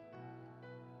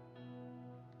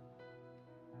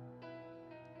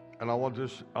 And I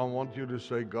want you to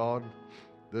say, "God,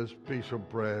 this piece of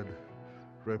bread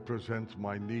represents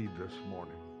my need this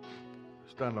morning."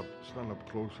 Stand up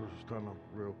closer, stand up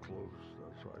real close.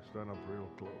 That's right, stand up real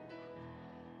close.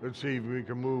 Let's see if we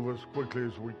can move as quickly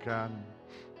as we can.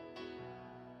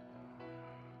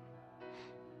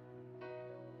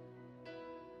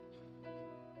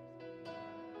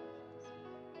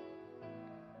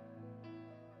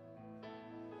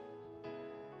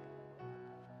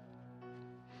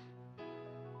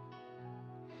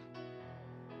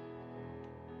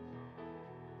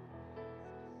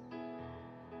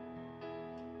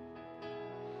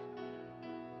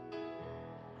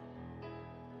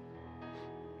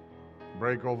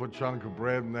 Break off a chunk of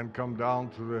bread and then come down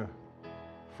to the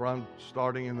front,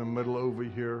 starting in the middle over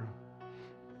here.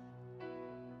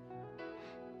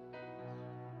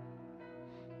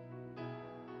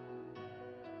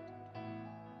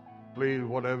 Please,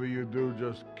 whatever you do,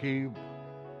 just keep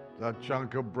that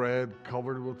chunk of bread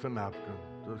covered with a napkin.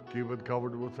 Just keep it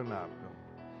covered with a napkin.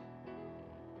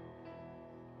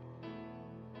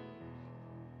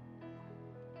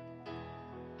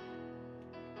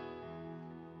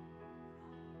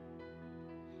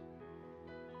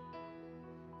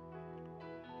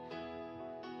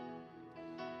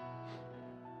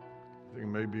 I think it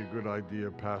may be a good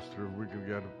idea, Pastor, if we could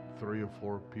get 3 or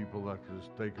 4 people that can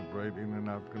just take a break in the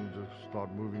napkin, just start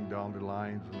moving down the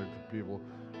lines, and let the people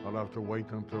not have to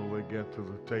wait until they get to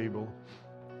the table.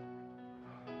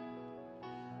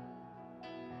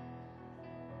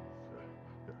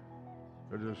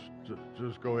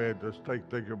 Just go ahead. Just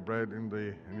take your bread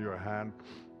in your hand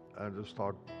and just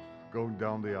start going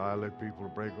down the aisle. Let people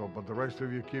break up. But the rest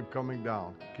of you keep coming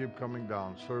down. Keep coming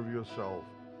down. Serve yourself.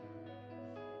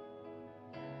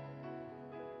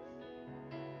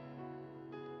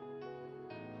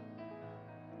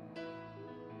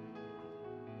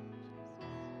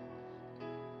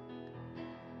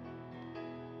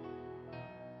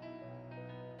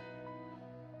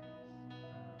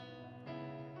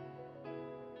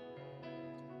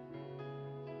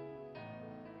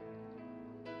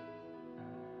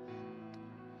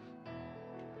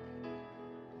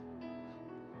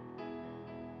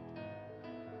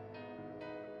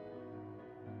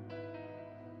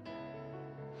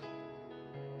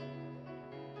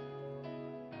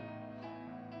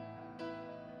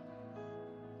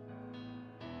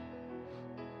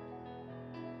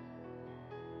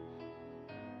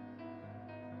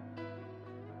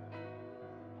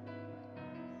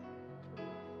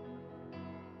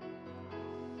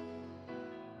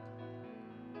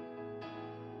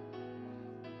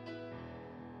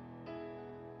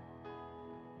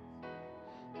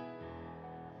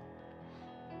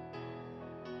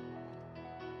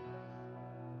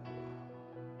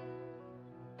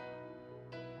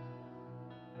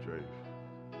 Chase.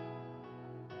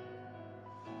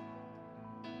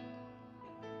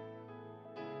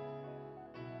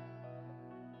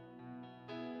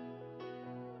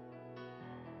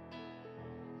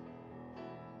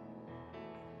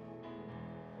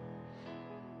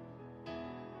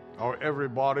 Are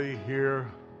everybody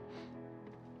here?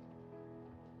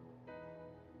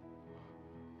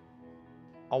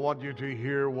 I want you to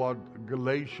hear what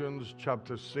Galatians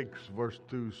chapter 6 verse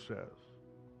 2 says.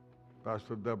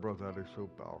 Pastor Deborah, that is so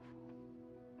powerful.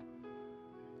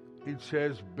 It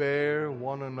says, bear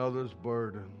one another's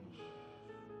burdens.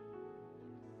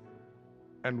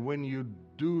 And when you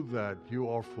do that, you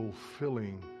are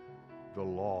fulfilling the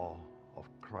law of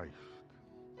Christ.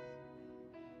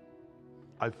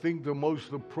 I think the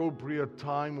most appropriate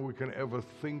time we can ever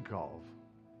think of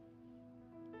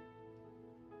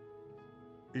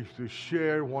is to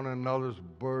share one another's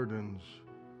burdens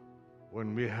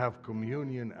when we have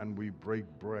communion and we break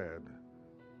bread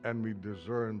and we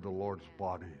discern the Lord's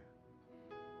body.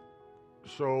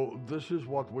 So this is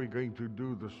what we're going to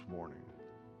do this morning.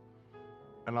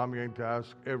 And I'm going to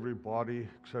ask everybody,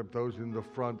 except those in the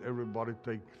front, everybody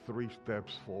take 3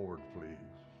 steps forward, please,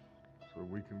 so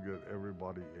we can get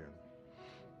everybody in.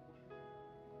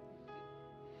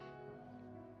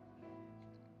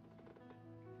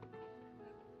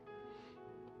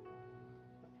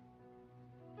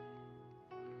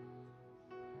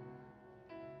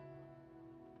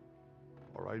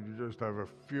 All right, you just have a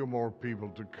few more people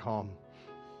to come.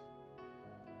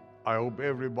 I hope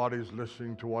everybody's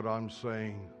listening to what I'm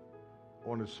saying. I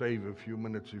want to save a few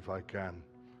minutes if I can.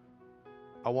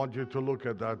 I want you to look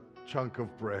at that chunk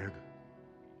of bread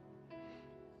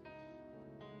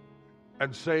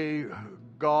and say,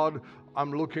 God,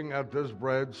 I'm looking at this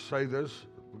bread. Say this,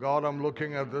 God, I'm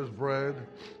looking at this bread,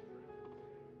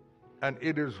 and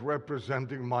it is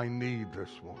representing my need this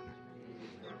morning.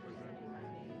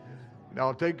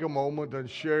 Now take a moment and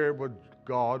share with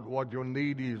God what your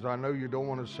need is. I know you don't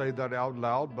want to say that out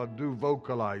loud, but do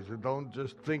vocalize it. Don't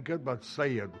just think it, but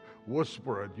say it.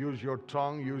 Whisper it. Use your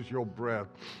tongue, use your breath.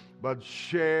 But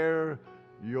share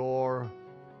your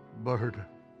burden.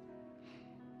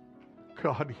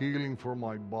 God, healing for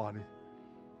my body.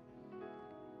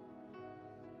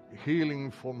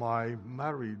 Healing for my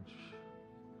marriage.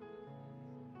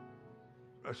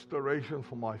 Restoration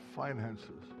for my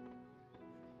finances.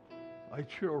 My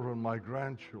children, my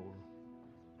grandchildren,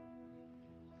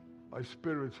 my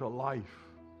spiritual life.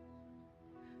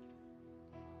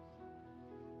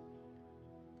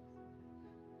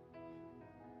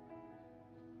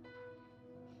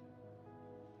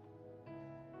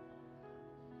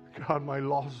 God, my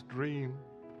lost dream,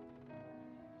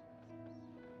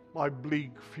 my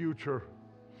bleak future.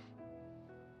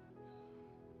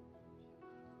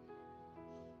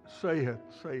 Say it,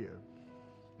 say it.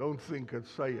 Don't think it,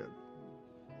 say it.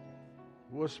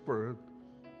 Whisper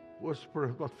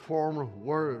it, but form of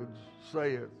words,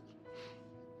 say it.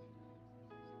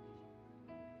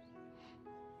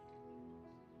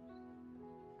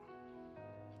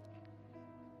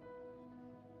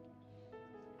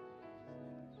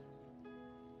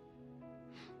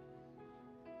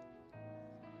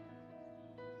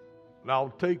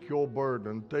 Now take your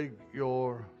burden, take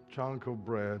your chunk of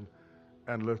bread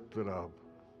and lift it up.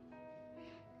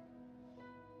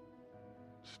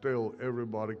 Still,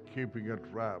 everybody keeping it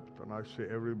wrapped. And I say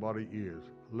everybody is.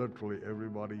 Literally,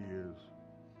 everybody is.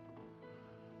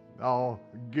 Now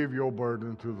give your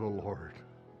burden to the Lord.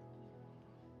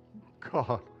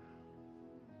 God,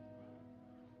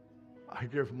 I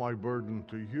give my burden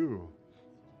to you.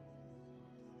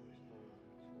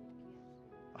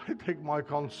 I take my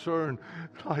concern,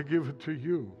 I give it to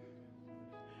you.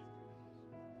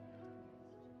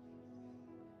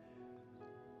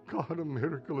 God, a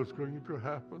miracle is going to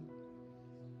happen.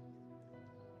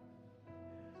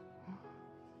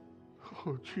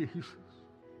 Oh, Jesus.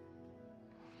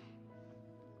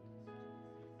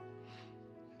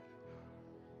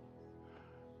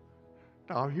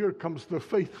 Now here comes the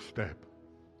faith step.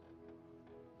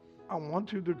 I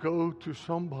want you to go to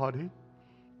somebody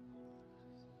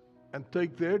and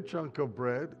take their chunk of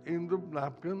bread in the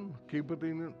napkin, keep it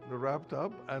in wrapped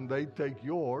up, and they take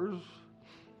yours.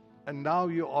 And now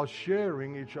you are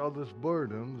sharing each other's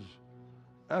burdens.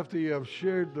 After you have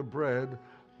shared the bread,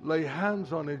 lay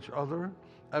hands on each other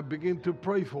and begin to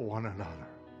pray for one another.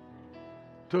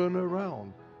 Turn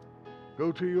around.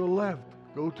 Go to your left.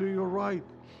 Go to your right.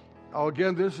 Now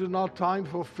again, this is not time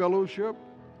for fellowship.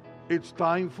 It's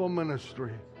time for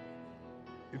ministry.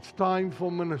 It's time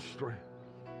for ministry.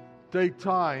 Take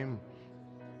time.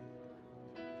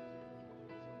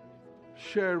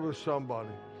 Share with somebody.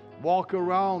 Walk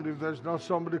around. If there's not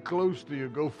somebody close to you,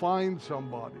 go find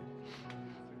somebody.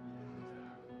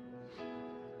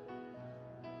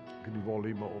 Kan die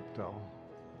volume optel?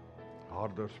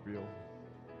 Harder speel.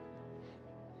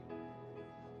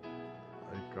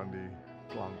 Hy kan die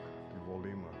klank, die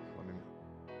volume van die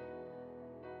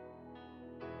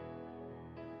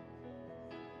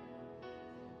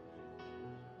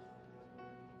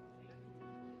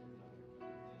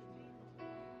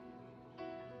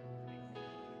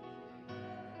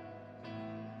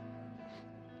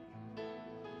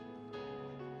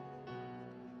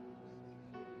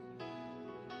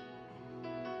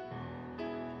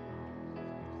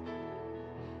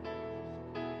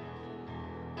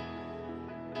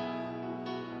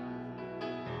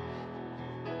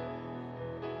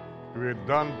If you're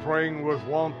done praying with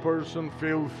one person,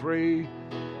 feel free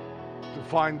to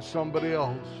find somebody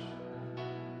else.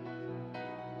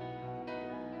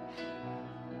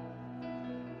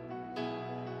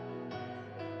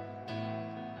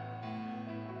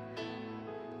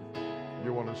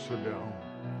 You want to sit down?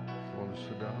 You want to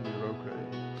sit down? You're okay.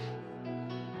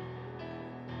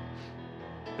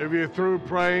 If you're through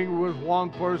praying with one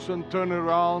person, turn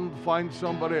around, find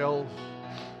somebody else.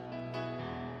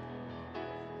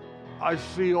 I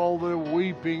see all the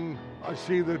weeping. I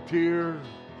see the tears.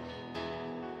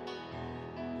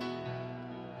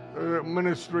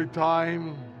 Ministry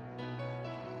time.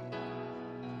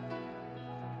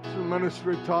 It's a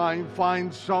ministry time.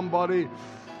 Find somebody.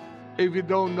 If you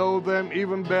don't know them,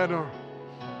 even better.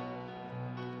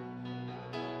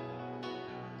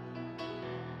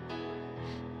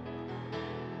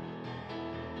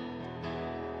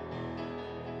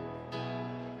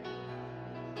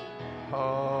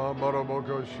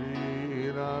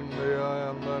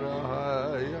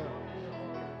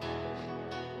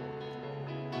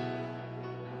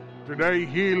 Today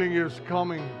healing is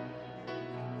coming.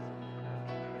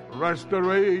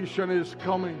 Restoration is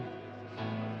coming.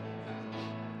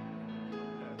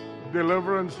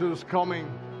 Deliverance is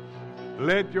coming.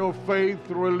 Let your faith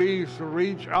release.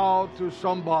 Reach out to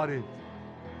somebody.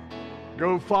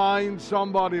 Go find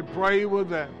somebody. Pray with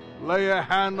them. Lay a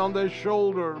hand on their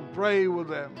shoulder and pray with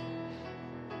them.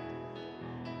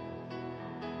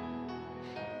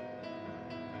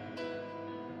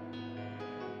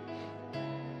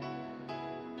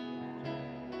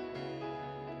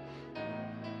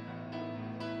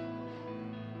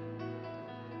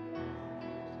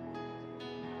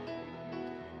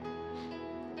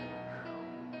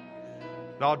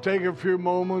 Now take a few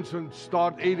moments and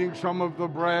start eating some of the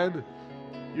bread.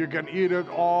 You can eat it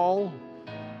all,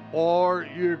 or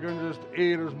you can just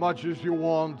eat as much as you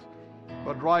want.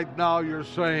 But right now you're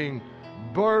saying,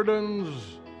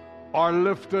 burdens are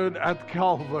lifted at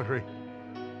Calvary.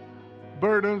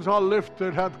 Burdens are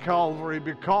lifted at Calvary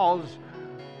because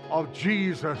of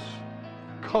Jesus,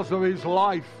 because of His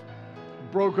life,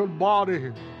 broken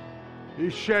body.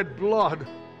 He shed blood.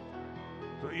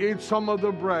 So eat some of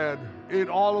the bread. Eat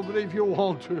all of it if you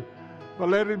want to. But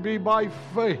let it be by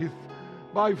faith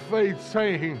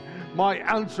saying, my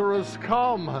answer has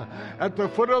come at the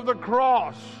foot of the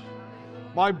cross.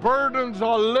 My burdens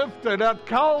are lifted at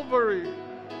Calvary.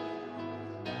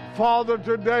 Father,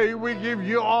 today we give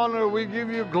you honor, we give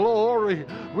you glory,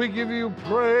 we give you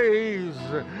praise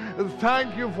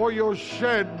Thank you for your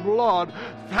shed blood.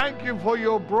 Thank you for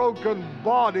your broken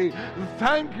body.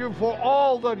 Thank you for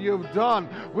all that you've done.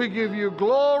 We give you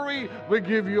glory. We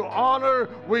give you honor.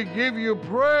 We give you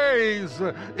praise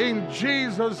in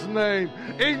Jesus' name.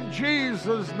 In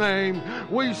Jesus' name,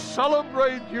 we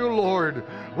celebrate you, Lord.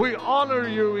 We honor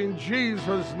you in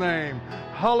Jesus' name.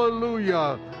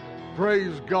 Hallelujah.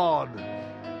 Praise God.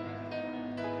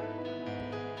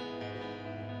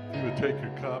 If you would take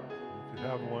your cup, if you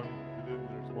have one, if you didn't,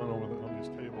 there's one over on these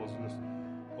tables. Just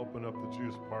open up the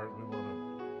juice part. We want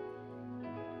to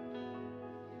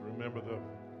remember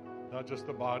not just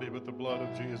the body, but the blood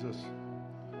of Jesus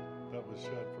that was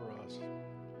shed for us.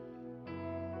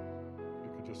 You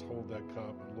could just hold that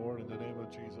cup. And Lord, in the name of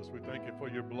Jesus, we thank you for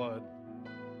your blood.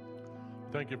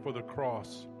 Thank you for the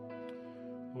cross.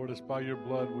 Lord, it's by your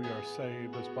blood we are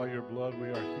saved. It's by your blood we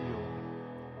are healed.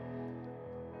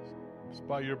 It's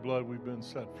by your blood we've been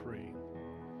set free.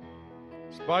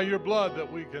 It's by your blood that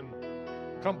we can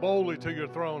come boldly to your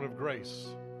throne of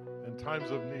grace in times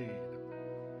of need.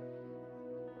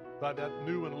 By that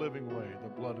new and living way, the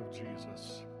blood of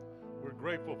Jesus. We're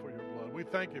grateful for your blood. We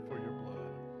thank you for your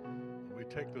blood. And we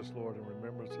take this, Lord, in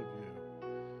remembrance of you.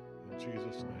 In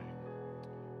Jesus' name,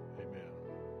 amen.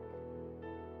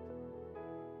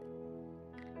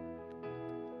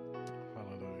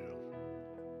 Hallelujah.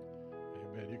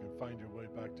 Amen. You can find your way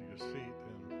back to your seat.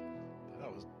 And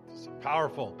that was just a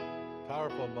powerful,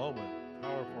 powerful moment.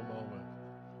 Powerful moment.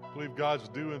 I believe God's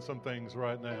doing some things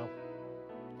right now.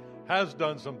 Has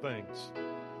done some things.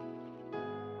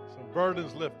 Some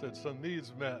burdens lifted, some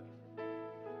needs met.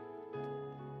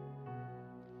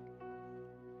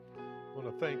 I want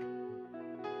to thank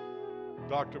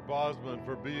Dr. Bosman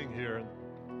for being here and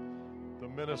the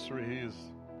ministry he's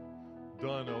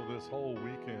done over this whole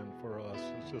weekend for us.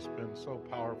 It's just been so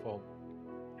powerful.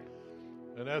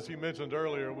 And as he mentioned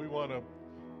earlier, we want to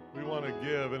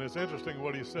give, and it's interesting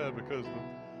what he said because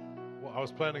I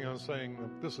was planning on saying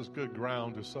that this is good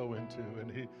ground to sow into,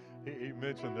 and he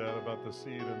mentioned that about the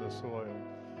seed and the soil.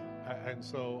 And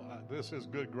so this is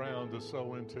good ground to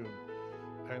sow into.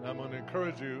 And I'm going to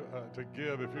encourage you to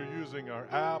give. If you're using our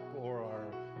app or our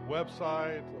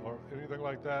website or anything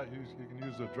like that, you can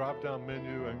use the drop-down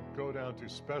menu and go down to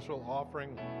special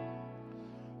offering.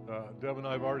 Deb and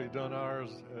I have already done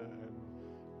ours,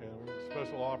 and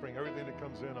special offering. Everything that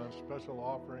comes in on special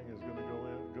offering is going to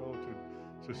go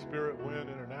to Spirit Wind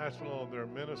International and their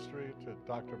ministry, to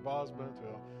Dr. Bosman,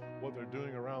 to what they're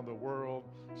doing around the world,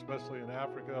 especially in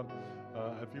Africa.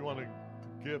 If you want to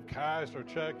give cash or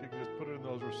check, you can just put it in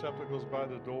those receptacles by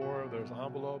the door. There's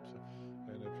envelopes,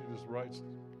 and if you just write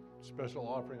special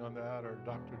offering on that, or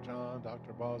Dr. John,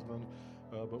 Dr. Bosman,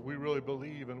 but we really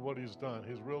believe in what he's done.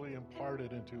 He's really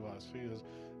imparted into us.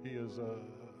 He has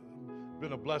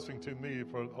been a blessing to me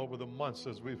for over the months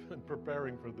as we've been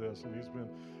preparing for this, and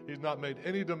he's not made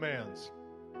any demands.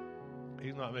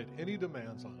 He's not made any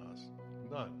demands on us,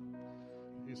 none.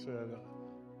 He said,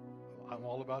 "I'm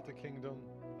all about the kingdom.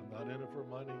 I'm not in it for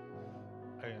money,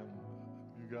 and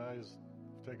you guys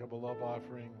take up a love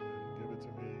offering and give it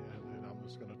to me, and I'm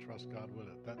just going to trust God with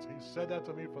it." He said that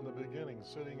to me from the beginning,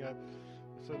 sitting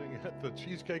at the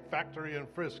Cheesecake Factory in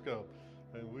Frisco,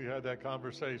 and we had that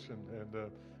conversation,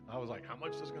 and I was like, "How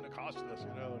much is it going to cost us?"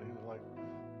 And he was like,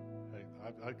 "Hey,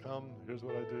 I come. Here's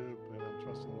what I do, and I'm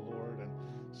trusting the Lord." And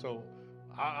so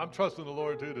I'm trusting the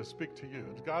Lord too to speak to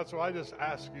you, God. So I just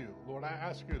ask you, Lord, I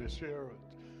ask you to share,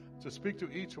 to speak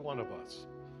to each one of us,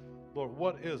 Lord.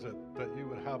 What is it that you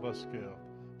would have us give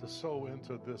to sow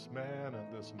into this man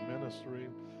and this ministry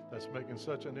that's making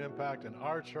such an impact in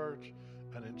our church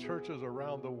and in churches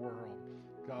around the world?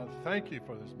 God, thank you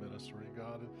for this ministry,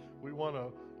 God. We want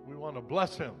to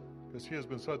bless him because he has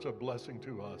been such a blessing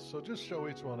to us. So just show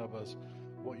each one of us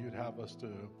what you'd have us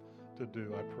to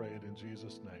do. I pray it in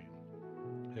Jesus' name.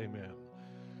 Amen.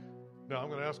 Now I'm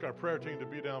going to ask our prayer team to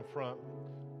be down front.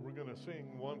 We're going to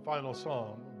sing one final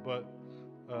song, but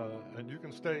and you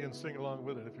can stay and sing along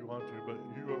with it if you want to, but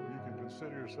you can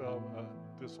consider yourself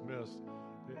dismissed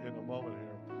in a moment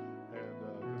here,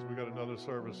 and because we got another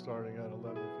service starting at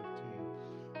 11:15.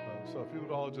 So if you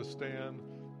would all just stand.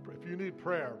 If you need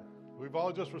prayer, we've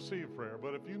all just received prayer,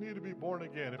 but if you need to be born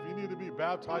again, if you need to be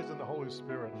baptized in the Holy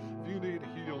Spirit, if you need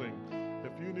healing,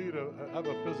 if you need have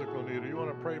a physical need, or you want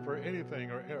to pray for anything,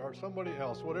 or somebody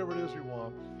else, whatever it is you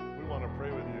want, we want to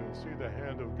pray with you and see the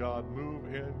hand of God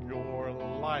move in your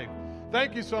life.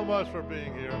 Thank you so much for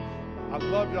being here. I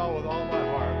love y'all with all my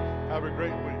heart. Have a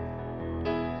great week.